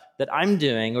stuff that I'm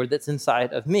doing or that's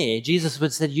inside of me, Jesus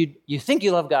would say, you think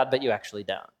you love God, but you actually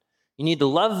don't. You need to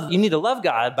love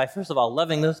God by, first of all,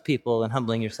 loving those people and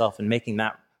humbling yourself and making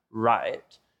that right.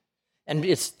 And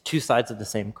it's two sides of the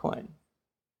same coin.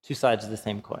 Two sides of the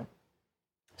same coin.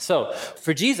 So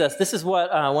for Jesus, this is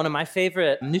what one of my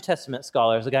favorite New Testament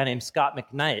scholars, a guy named Scott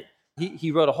McKnight,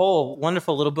 he wrote a whole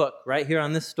wonderful little book right here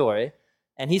on this story.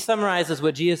 And he summarizes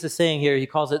what Jesus is saying here. He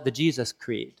calls it the Jesus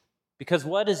Creed. Because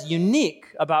what is unique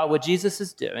about what Jesus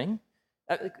is doing,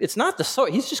 it's not the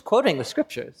story. He's just quoting the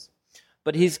scriptures.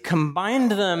 But he's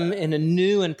combined them in a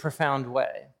new and profound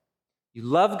way. You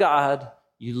love God,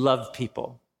 you love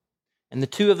people. And the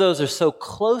two of those are so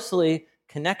closely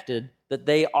connected that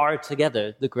they are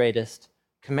together the greatest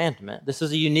commandment. This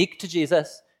is unique to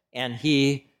Jesus, and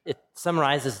it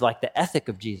summarizes the ethic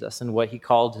of Jesus and what he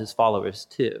called his followers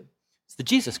to. It's the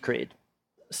Jesus Creed.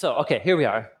 So, okay, here we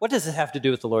are. What does it have to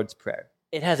do with the Lord's Prayer?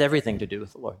 It has everything to do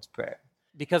with the Lord's Prayer.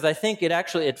 Because I think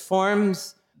it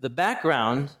forms the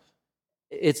background.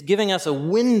 It's giving us a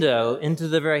window into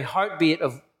the very heartbeat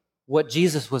of what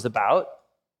Jesus was about.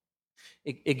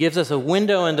 It gives us a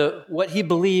window into what he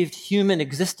believed human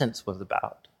existence was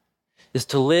about, is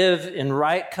to live in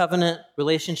right covenant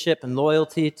relationship and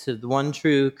loyalty to the one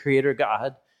true Creator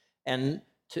God, and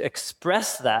to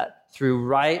express that through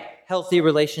right, healthy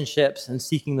relationships and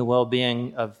seeking the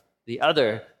well-being of the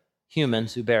other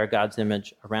humans who bear God's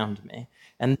image around me.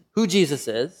 And who Jesus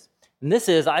is, and this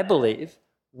is, I believe,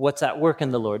 what's at work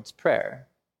in the Lord's Prayer.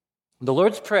 The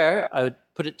Lord's Prayer, I would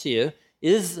put it to you,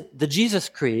 is the Jesus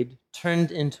Creed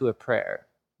turned into a prayer.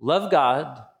 Love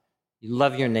God, you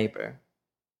love your neighbor.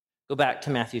 Go back to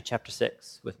Matthew chapter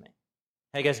 6 with me.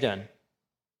 How you guys doing?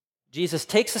 Jesus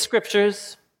takes the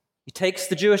scriptures, he takes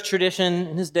the Jewish tradition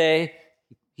in his day,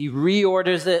 he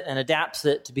reorders it and adapts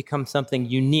it to become something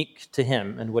unique to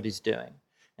him and what he's doing.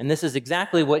 And this is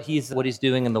exactly what he's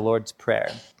doing in the Lord's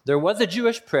Prayer. There was a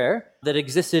Jewish prayer that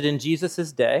existed in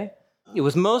Jesus' day. It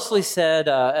was mostly said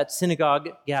at synagogue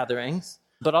gatherings,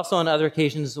 but also on other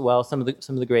occasions as well, some of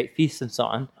the great feasts and so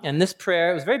on. And this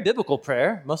prayer, it was a very biblical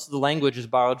prayer. Most of the language is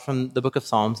borrowed from the book of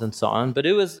Psalms and so on, but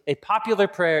it was a popular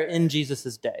prayer in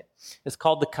Jesus' day. It's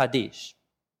called the Kaddish.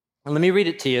 And let me read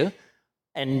it to you,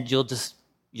 and you'll just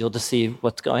see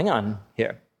what's going on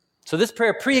here. So this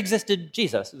prayer pre-existed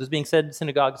Jesus. It was being said in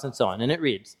synagogues and so on, and it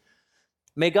reads,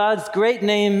 "May God's great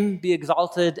name be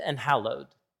exalted and hallowed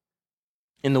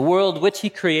in the world which he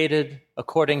created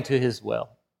according to his will.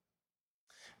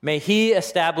 May he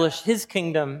establish his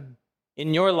kingdom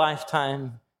in your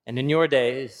lifetime and in your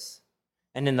days,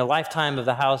 and in the lifetime of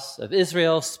the house of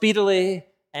Israel, speedily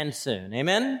and soon."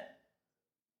 Amen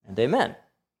and amen.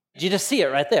 Did you just see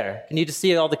it right there? Can you just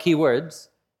see all the key words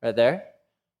right there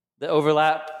that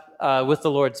overlap with the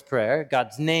Lord's Prayer?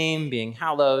 God's name being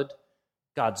hallowed,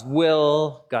 God's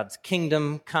will, God's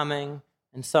kingdom coming,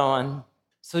 and so on.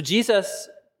 So Jesus,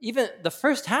 even the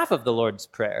first half of the Lord's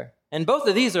Prayer, and both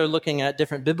of these are looking at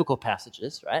different biblical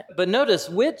passages, right? But notice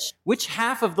which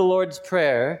half of the Lord's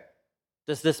Prayer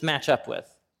does this match up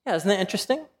with? Yeah, isn't that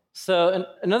interesting? So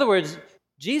in other words,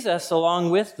 Jesus, along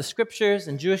with the scriptures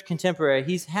and Jewish contemporary,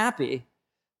 he's happy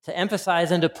to emphasize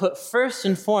and to put first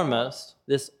and foremost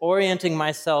this orienting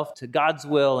myself to God's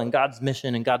will and God's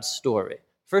mission and God's story.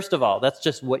 First of all, that's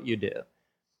just what you do.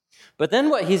 But then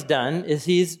what he's done is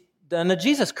he's done a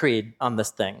Jesus creed on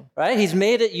this thing, right? He's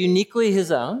made it uniquely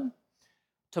his own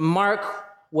to mark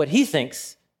what he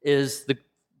thinks is the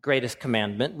greatest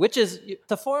commandment, which is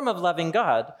the form of loving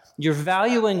God. You're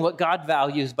valuing what God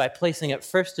values by placing it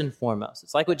first and foremost.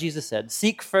 It's like what Jesus said,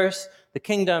 seek first the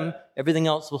kingdom, everything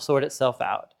else will sort itself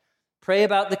out. Pray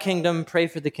about the kingdom, pray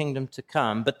for the kingdom to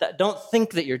come, but don't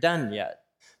think that you're done yet.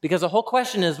 Because the whole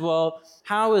question is, well,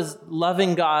 how is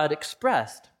loving God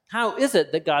expressed? How is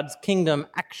it that God's kingdom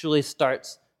actually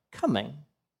starts coming?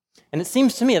 And it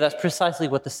seems to me that's precisely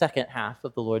what the second half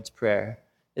of the Lord's Prayer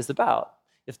is about.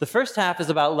 If the first half is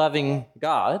about loving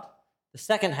God, the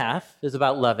second half is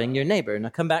about loving your neighbor. Now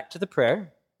come back to the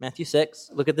prayer, Matthew 6,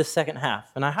 look at this second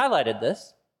half. And I highlighted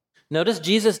this. Notice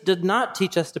Jesus did not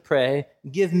teach us to pray,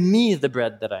 "Give me the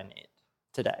bread that I need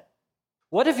today."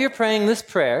 What if you're praying this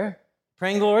prayer,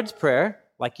 praying the Lord's Prayer,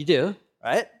 like you do,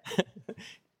 right?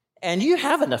 And you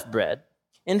have enough bread.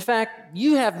 In fact,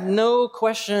 you have no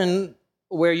question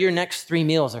where your next 3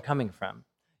 meals are coming from.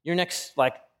 Your next,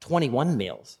 21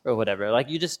 meals or whatever.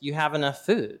 You have enough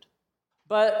food.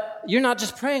 But you're not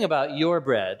just praying about your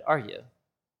bread, are you?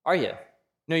 Are you?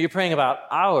 No, you're praying about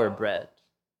our bread.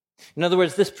 In other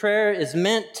words, this prayer is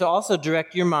meant to also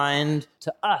direct your mind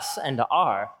to us and to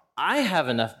our. I have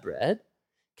enough bread.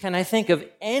 Can I think of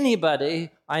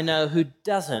anybody I know who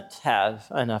doesn't have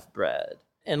enough bread?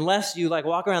 Unless you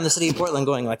walk around the city of Portland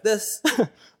going like this,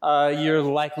 you're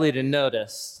likely to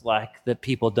notice that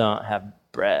people don't have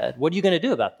bread. What are you going to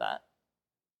do about that?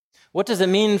 What does it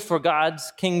mean for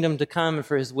God's kingdom to come and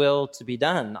for his will to be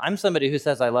done? I'm somebody who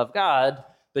says I love God,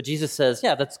 but Jesus says,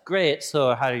 yeah, that's great,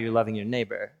 so how are you loving your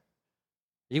neighbor?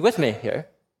 Are you with me here?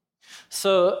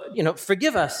 So,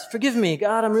 forgive us. Forgive me.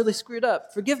 God, I'm really screwed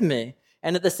up. Forgive me.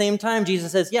 And at the same time,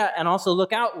 Jesus says, yeah, and also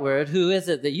look outward. Who is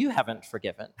it that you haven't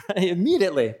forgiven? He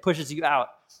immediately pushes you out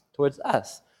towards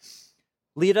us.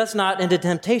 Lead us not into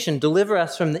temptation. Deliver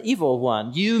us from the evil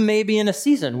one. You may be in a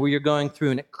season where you're going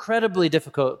through an incredibly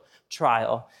difficult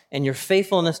trial, and your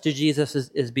faithfulness to Jesus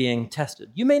is being tested.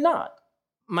 You may not.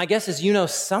 My guess is you know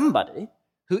somebody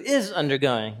who is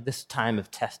undergoing this time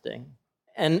of testing.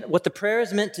 And what the prayer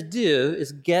is meant to do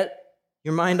is get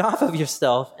your mind off of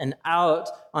yourself and out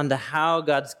onto how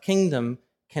God's kingdom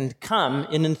can come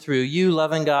in and through you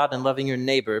loving God and loving your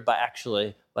neighbor by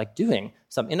actually doing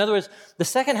something. In other words, the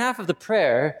second half of the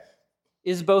prayer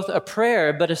is both a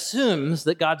prayer but assumes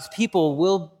that God's people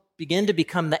will begin to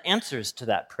become the answers to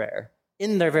that prayer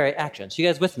in their very actions. You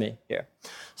guys with me here?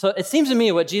 So it seems to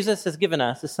me what Jesus has given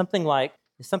us is something like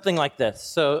this.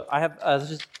 So I have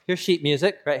here's sheet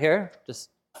music right here,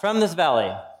 just From This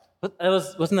Valley.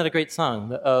 Wasn't that a great song?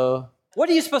 What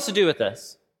are you supposed to do with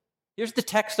this? Here's the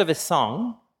text of his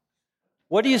song.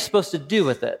 What are you supposed to do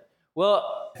with it?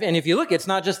 Well, and if you look, it's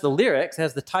not just the lyrics, it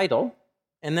has the title,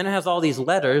 and then it has all these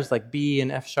letters like B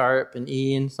and F sharp and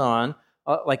E and so on,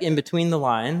 in between the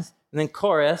lines, and then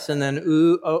chorus, and then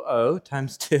ooh, oh, oh,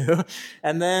 times 2,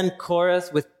 and then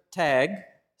chorus with tag.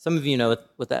 Some of you know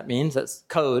what that means. That's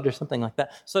code or something like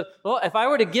that. So, if I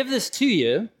were to give this to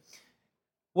you,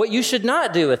 What you should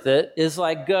not do with it is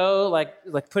go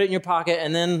put it in your pocket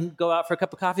and then go out for a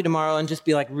cup of coffee tomorrow and just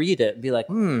be read it and be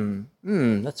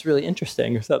that's really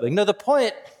interesting or something. No, the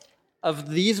point of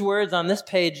these words on this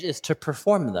page is to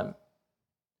perform them,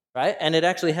 right? And it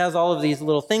actually has all of these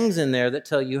little things in there that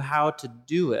tell you how to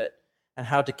do it and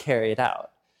how to carry it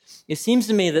out. It seems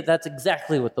to me that that's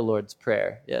exactly what the Lord's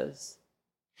Prayer is.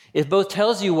 It both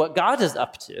tells you what God is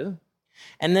up to,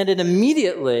 and then it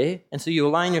immediately, and so you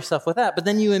align yourself with that, but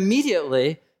then you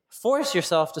immediately force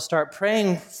yourself to start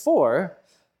praying for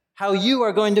how you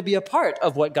are going to be a part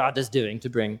of what God is doing to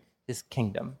bring his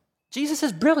kingdom. Jesus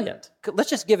is brilliant. Let's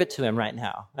just give it to him right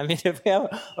now.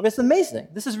 It's amazing.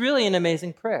 This is really an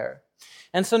amazing prayer.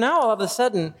 And so now all of a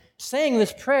sudden, saying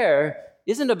this prayer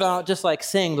isn't about just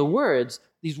saying the words.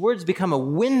 These words become a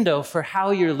window for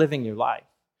how you're living your life.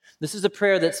 This is a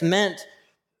prayer that's meant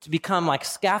to become like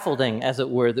scaffolding, as it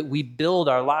were, that we build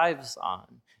our lives on.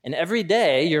 And every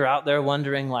day you're out there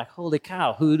wondering holy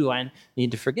cow, who do I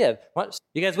need to forgive? What?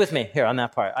 You guys with me here on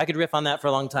that part? I could riff on that for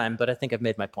a long time, but I think I've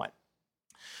made my point.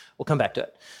 We'll come back to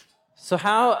it. So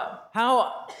how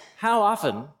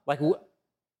often,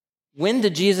 when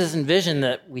did Jesus envision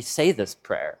that we say this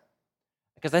prayer?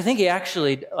 Because I think he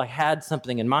actually had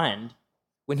something in mind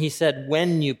when he said,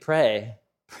 when you pray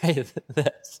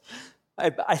this.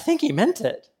 I think he meant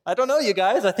it. I don't know, you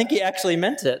guys. I think he actually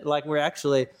meant it.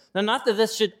 Now, not that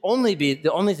this should only be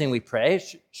the only thing we pray.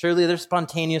 Surely there's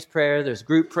spontaneous prayer, there's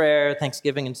group prayer,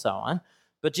 Thanksgiving, and so on.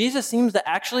 But Jesus seems to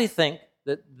actually think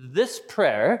that this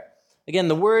prayer, again,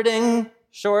 the wording,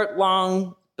 short,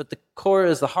 long, but the core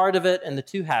is the heart of it and the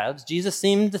two halves. Jesus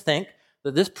seemed to think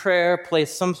that this prayer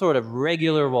plays some sort of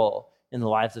regular role in the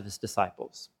lives of his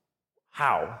disciples.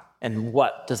 How and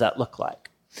what does that look like?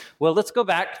 Well, let's go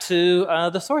back to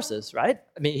the sources, right?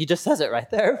 He just says it right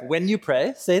there. When you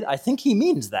pray, say, I think he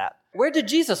means that. Where did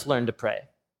Jesus learn to pray?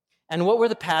 And what were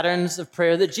the patterns of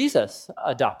prayer that Jesus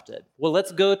adopted? Well,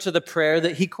 let's go to the prayer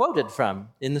that he quoted from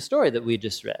in the story that we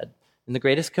just read. In the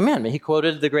greatest commandment, he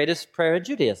quoted the greatest prayer of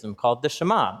Judaism called the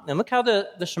Shema. And look how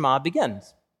the Shema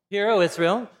begins. Hear, O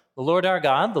Israel, the Lord our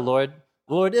God, the Lord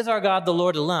is our God, the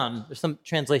Lord alone. There's some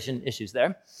translation issues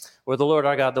there. Or the Lord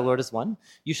our God, the Lord is one.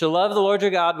 You shall love the Lord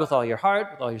your God with all your heart,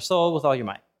 with all your soul, with all your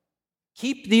might.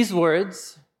 Keep these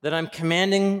words that I'm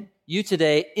commanding you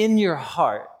today in your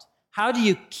heart. How do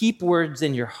you keep words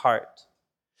in your heart?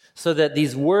 So that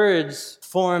these words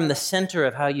form the center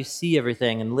of how you see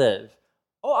everything and live.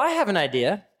 Oh, I have an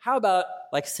idea. How about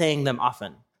saying them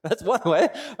often? That's one way,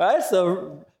 right?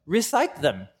 So recite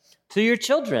them to your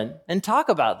children and talk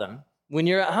about them when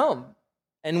you're at home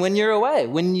and when you're away,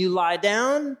 when you lie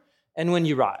down and when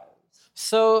you rise.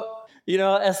 So,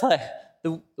 as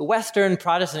the Western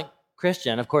Protestant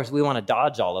Christian, of course, we want to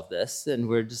dodge all of this. And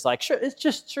we're just sure, it's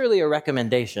just surely a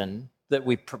recommendation that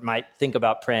we might think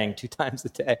about praying 2 times a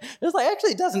day. It's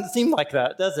actually, it doesn't seem like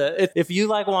that, does it? If you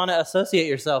want to associate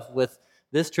yourself with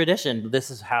this tradition, this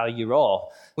is how you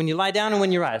roll. When you lie down and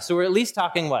when you rise. So we're at least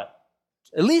talking what?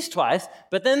 At least twice.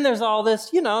 But then there's all this,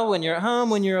 when you're at home,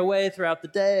 when you're away throughout the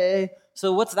day.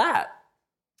 So what's that?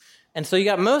 And so you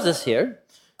got Moses here.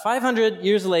 500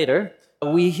 years later,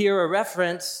 we hear a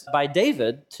reference by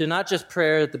David to not just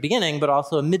prayer at the beginning, but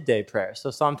also a midday prayer.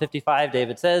 So Psalm 55,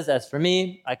 David says, as for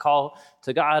me, I call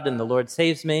to God and the Lord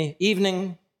saves me.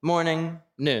 Evening, morning,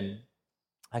 noon.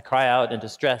 I cry out in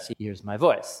distress, he hears my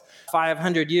voice.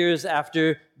 500 years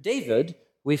after David,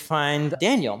 we find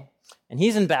Daniel. And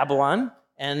he's in Babylon,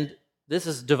 and this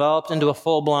is developed into a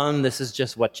full-blown, this is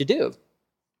just what you do.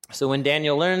 So when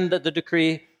Daniel learned that the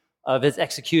decree of his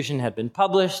execution had been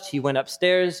published, he went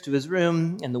upstairs to his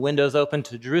room, and the windows opened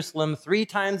to Jerusalem 3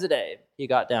 times a day. He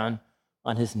got down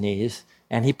on his knees,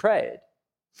 and he prayed.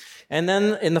 And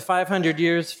then in the 500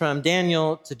 years from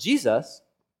Daniel to Jesus,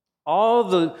 all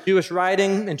the Jewish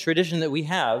writing and tradition that we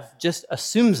have just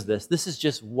assumes this. This is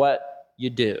just what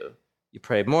you do. You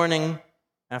pray morning,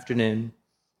 afternoon,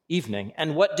 evening.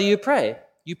 And what do you pray?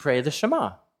 You pray the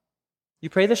Shema. You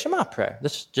pray the Shema prayer.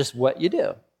 That's just what you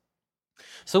do.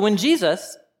 So when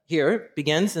Jesus here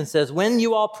begins and says, when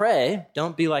you all pray,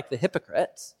 don't be like the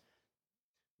hypocrites.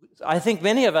 I think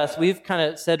many of us, we've kind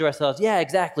of said to ourselves, yeah,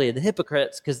 exactly, the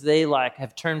hypocrites, because they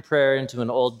have turned prayer into an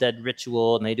old dead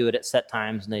ritual and they do it at set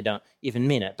times and they don't even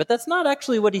mean it. But that's not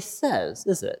actually what he says,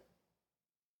 is it?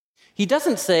 He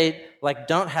doesn't say,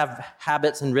 don't have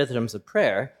habits and rhythms of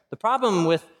prayer. The problem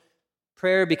with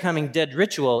prayer becoming dead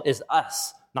ritual is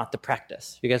us, not the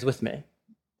practice. You guys with me?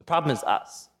 The problem is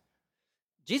us.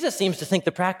 Jesus seems to think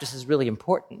the practice is really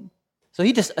important. So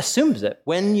he just assumes it.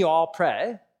 When you all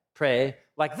pray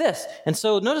like this. And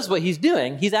so notice what he's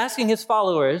doing. He's asking his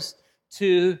followers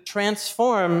to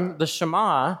transform the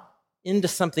Shema into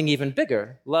something even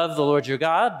bigger. Love the Lord your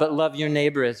God, but love your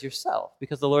neighbor as yourself,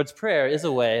 because the Lord's Prayer is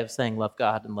a way of saying love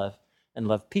God and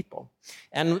love people.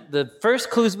 And the first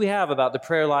clues we have about the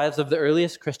prayer lives of the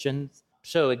earliest Christians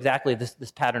show exactly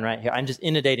this pattern right here. I'm just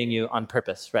inundating you on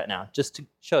purpose right now, just to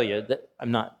show you that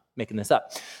I'm not making this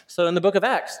up. So in the book of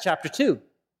Acts, chapter 2,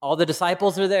 all the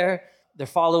disciples are there. They're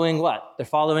following what? They're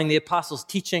following the apostles'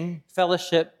 teaching,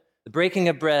 fellowship, the breaking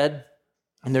of bread,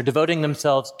 and they're devoting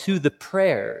themselves to the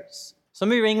prayers. Some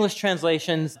of your English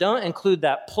translations don't include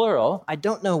that plural. I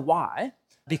don't know why,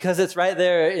 because it's right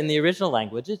there in the original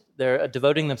language. They're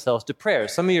devoting themselves to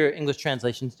prayers. Some of your English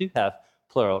translations do have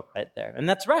plural right there. And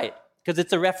that's right, because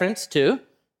it's a reference to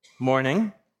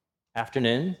morning,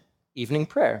 afternoon, evening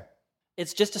prayer.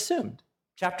 It's just assumed.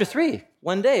 Chapter 3,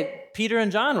 one day, Peter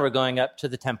and John were going up to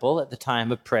the temple at the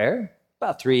time of prayer,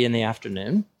 about 3 in the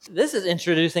afternoon. This is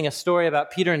introducing a story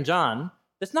about Peter and John.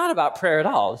 It's not about prayer at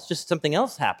all. It's just something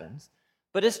else happens.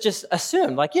 But it's just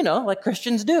assumed, like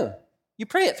Christians do. You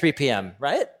pray at 3 p.m.,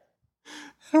 right?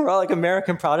 We're all like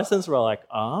American Protestants. We're all like,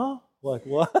 like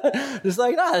what? It's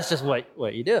like, no, it's just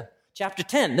what you do. Chapter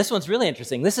 10, this one's really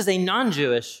interesting. This is a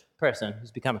non-Jewish person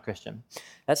who's become a Christian.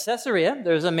 At Caesarea,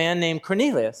 there's a man named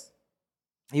Cornelius.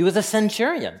 He was a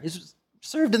centurion. He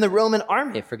served in the Roman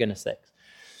army, for goodness sakes.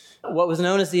 What was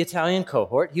known as the Italian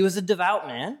cohort. He was a devout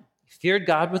man. He feared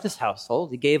God with his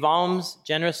household. He gave alms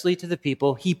generously to the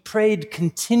people. He prayed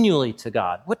continually to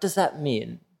God. What does that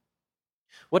mean?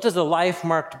 What does a life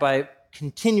marked by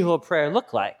continual prayer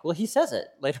look like? Well, he says it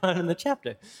later on in the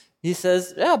chapter. He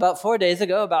says, about 4 days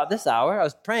ago, about this hour, I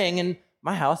was praying in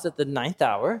my house at the 9th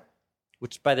hour,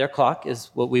 which by their clock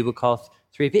is what we would call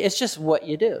 3 p.m. It's just what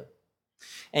you do.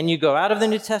 And you go out of the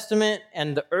New Testament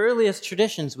and the earliest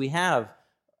traditions we have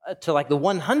to like the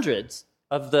 100s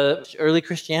of the early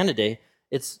Christianity,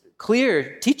 it's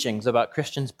clear teachings about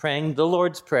Christians praying the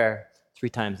Lord's Prayer 3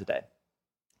 times a day.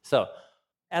 So,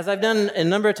 as I've done a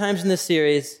number of times in this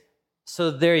series,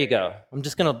 so there you go. I'm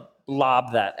just going to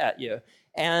lob that at you.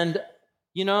 And,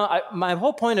 my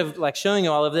whole point of like showing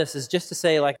you all of this is just to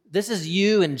say, like, this is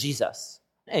you and Jesus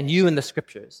and you and the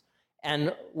scriptures.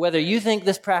 And whether you think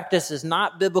this practice is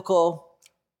not biblical,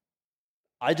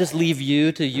 I just leave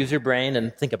you to use your brain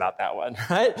and think about that one,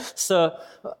 right? So,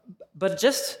 but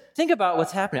just think about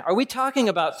what's happening. Are we talking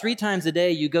about 3 times a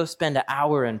day you go spend an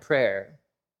hour in prayer?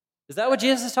 Is that what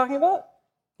Jesus is talking about?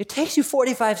 It takes you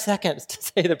 45 seconds to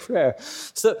say the prayer.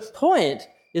 So the point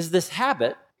is this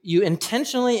habit. You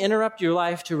intentionally interrupt your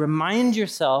life to remind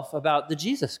yourself about the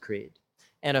Jesus Creed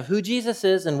and of who Jesus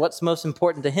is and what's most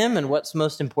important to him and what's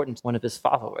most important to one of his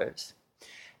followers.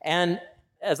 And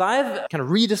as I've kind of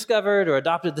rediscovered or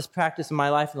adopted this practice in my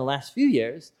life in the last few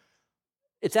years,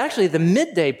 it's actually the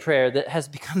midday prayer that has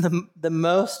become the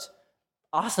most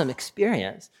awesome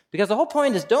experience. Because the whole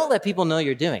point is don't let people know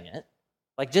you're doing it.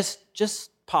 Like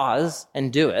just pause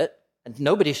and do it, and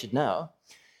nobody should know.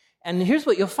 And here's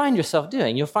what you'll find yourself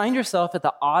doing. You'll find yourself at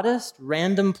the oddest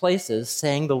random places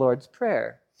saying the Lord's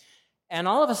Prayer. And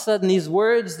all of a sudden, these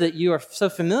words that you are so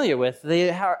familiar with,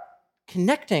 they are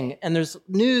connecting, and there's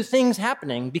new things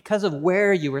happening because of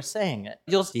where you were saying it.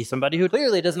 You'll see somebody who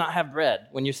clearly does not have bread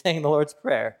when you're saying the Lord's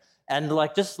Prayer, and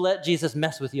just let Jesus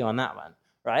mess with you on that one,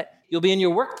 right? You'll be in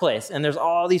your workplace, and there's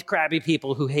all these crabby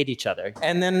people who hate each other,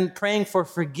 and then praying for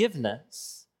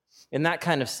forgiveness in that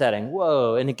kind of setting.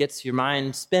 Whoa, and it gets your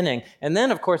mind spinning. And then,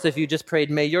 of course, if you just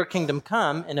prayed, may your kingdom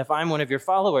come, and if I'm one of your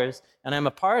followers and I'm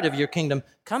a part of your kingdom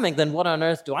coming, then what on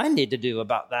earth do I need to do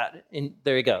about that? And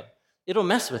there you go. It'll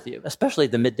mess with you, especially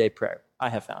the midday prayer, I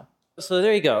have found. So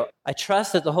there you go. I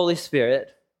trust that the Holy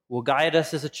Spirit will guide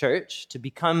us as a church to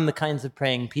become the kinds of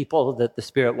praying people that the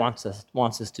Spirit wants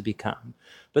us to become.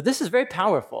 But this is very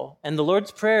powerful, and the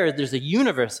Lord's Prayer, there's a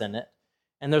universe in it,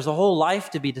 and there's a whole life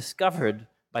to be discovered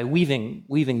by weaving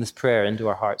this prayer into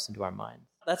our hearts, into our minds.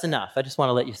 That's enough. I just want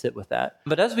to let you sit with that.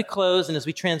 But as we close and as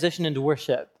we transition into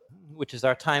worship, which is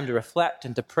our time to reflect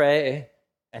and to pray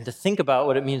and to think about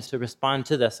what it means to respond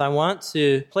to this, I want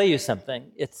to play you something.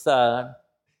 It's a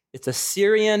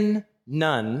Syrian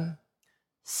nun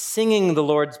singing the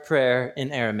Lord's Prayer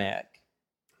in Aramaic.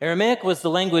 Aramaic was the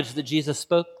language that Jesus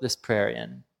spoke this prayer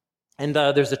in. And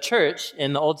there's a church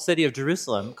in the old city of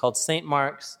Jerusalem called St.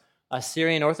 Mark's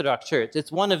Syrian Orthodox Church.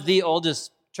 It's one of the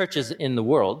oldest churches in the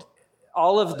world.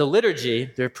 All of the liturgy,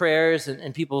 their prayers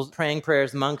and people praying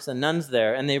prayers, monks and nuns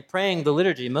there, and they're praying the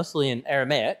liturgy mostly in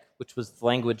Aramaic, which was the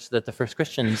language that the first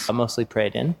Christians mostly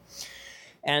prayed in.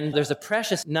 And there's a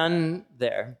precious nun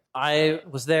there. I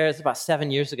was there, it's about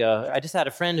 7 years ago. I just had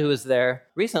a friend who was there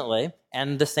recently,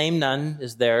 and the same nun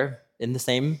is there in the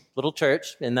same little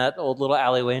church in that old little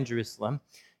alleyway in Jerusalem.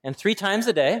 And 3 times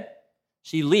a day,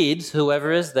 she leads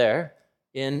whoever is there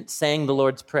in saying the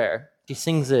Lord's Prayer. She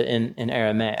sings it in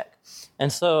Aramaic.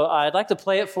 And so I'd like to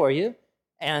play it for you.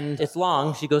 And it's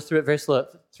long. She goes through it very slow.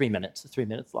 3 minutes. 3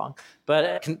 minutes long.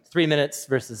 But 3 minutes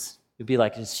versus, you'd be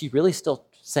like, is she really still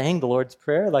saying the Lord's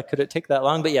Prayer? Like, could it take that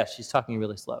long? But yes, she's talking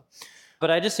really slow. But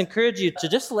I just encourage you to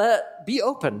just be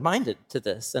open-minded to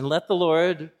this and let the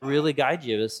Lord really guide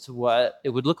you as to what it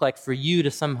would look like for you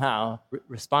to somehow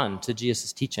respond to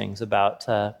Jesus' teachings about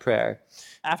prayer.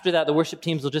 After that, the worship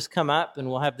teams will just come up and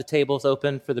we'll have the tables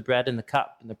open for the bread and the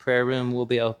cup, and the prayer room will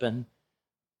be open.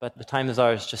 But the time is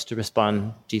ours just to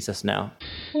respond Jesus now.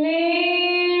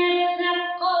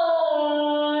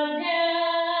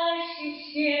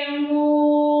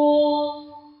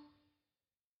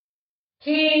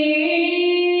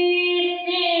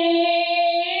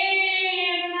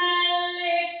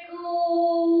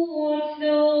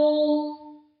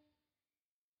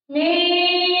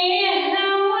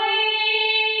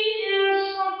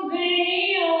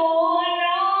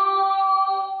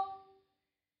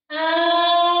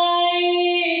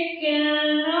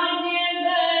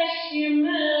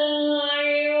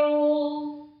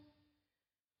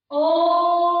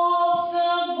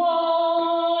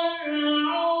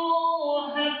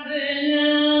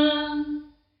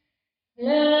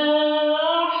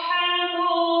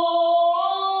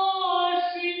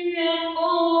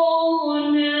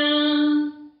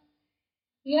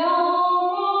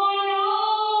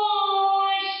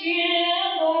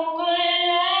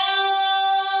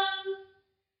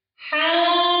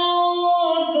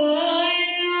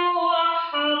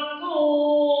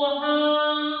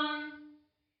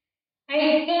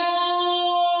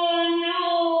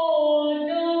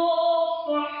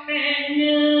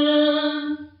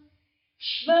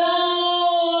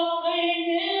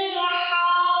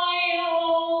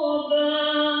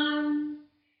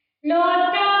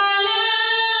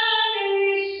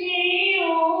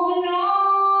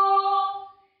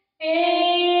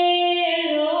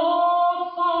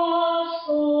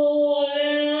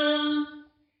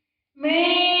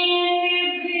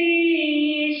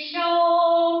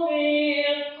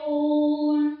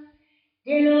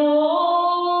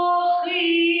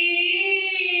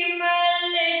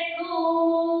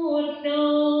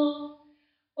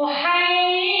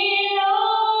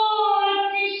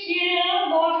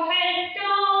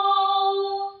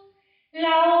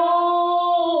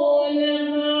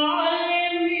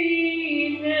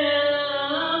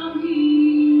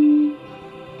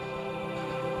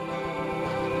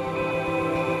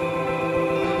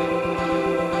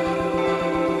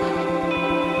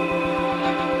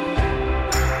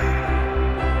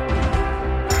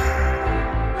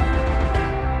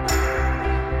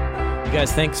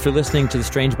 Guys, thanks for listening to the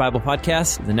Strange Bible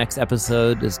Podcast. The next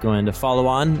episode is going to follow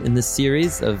on in this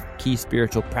series of key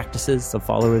spiritual practices of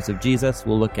followers of Jesus.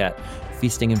 We'll look at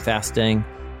feasting and fasting,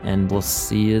 and we'll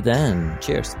see you then.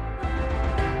 Cheers.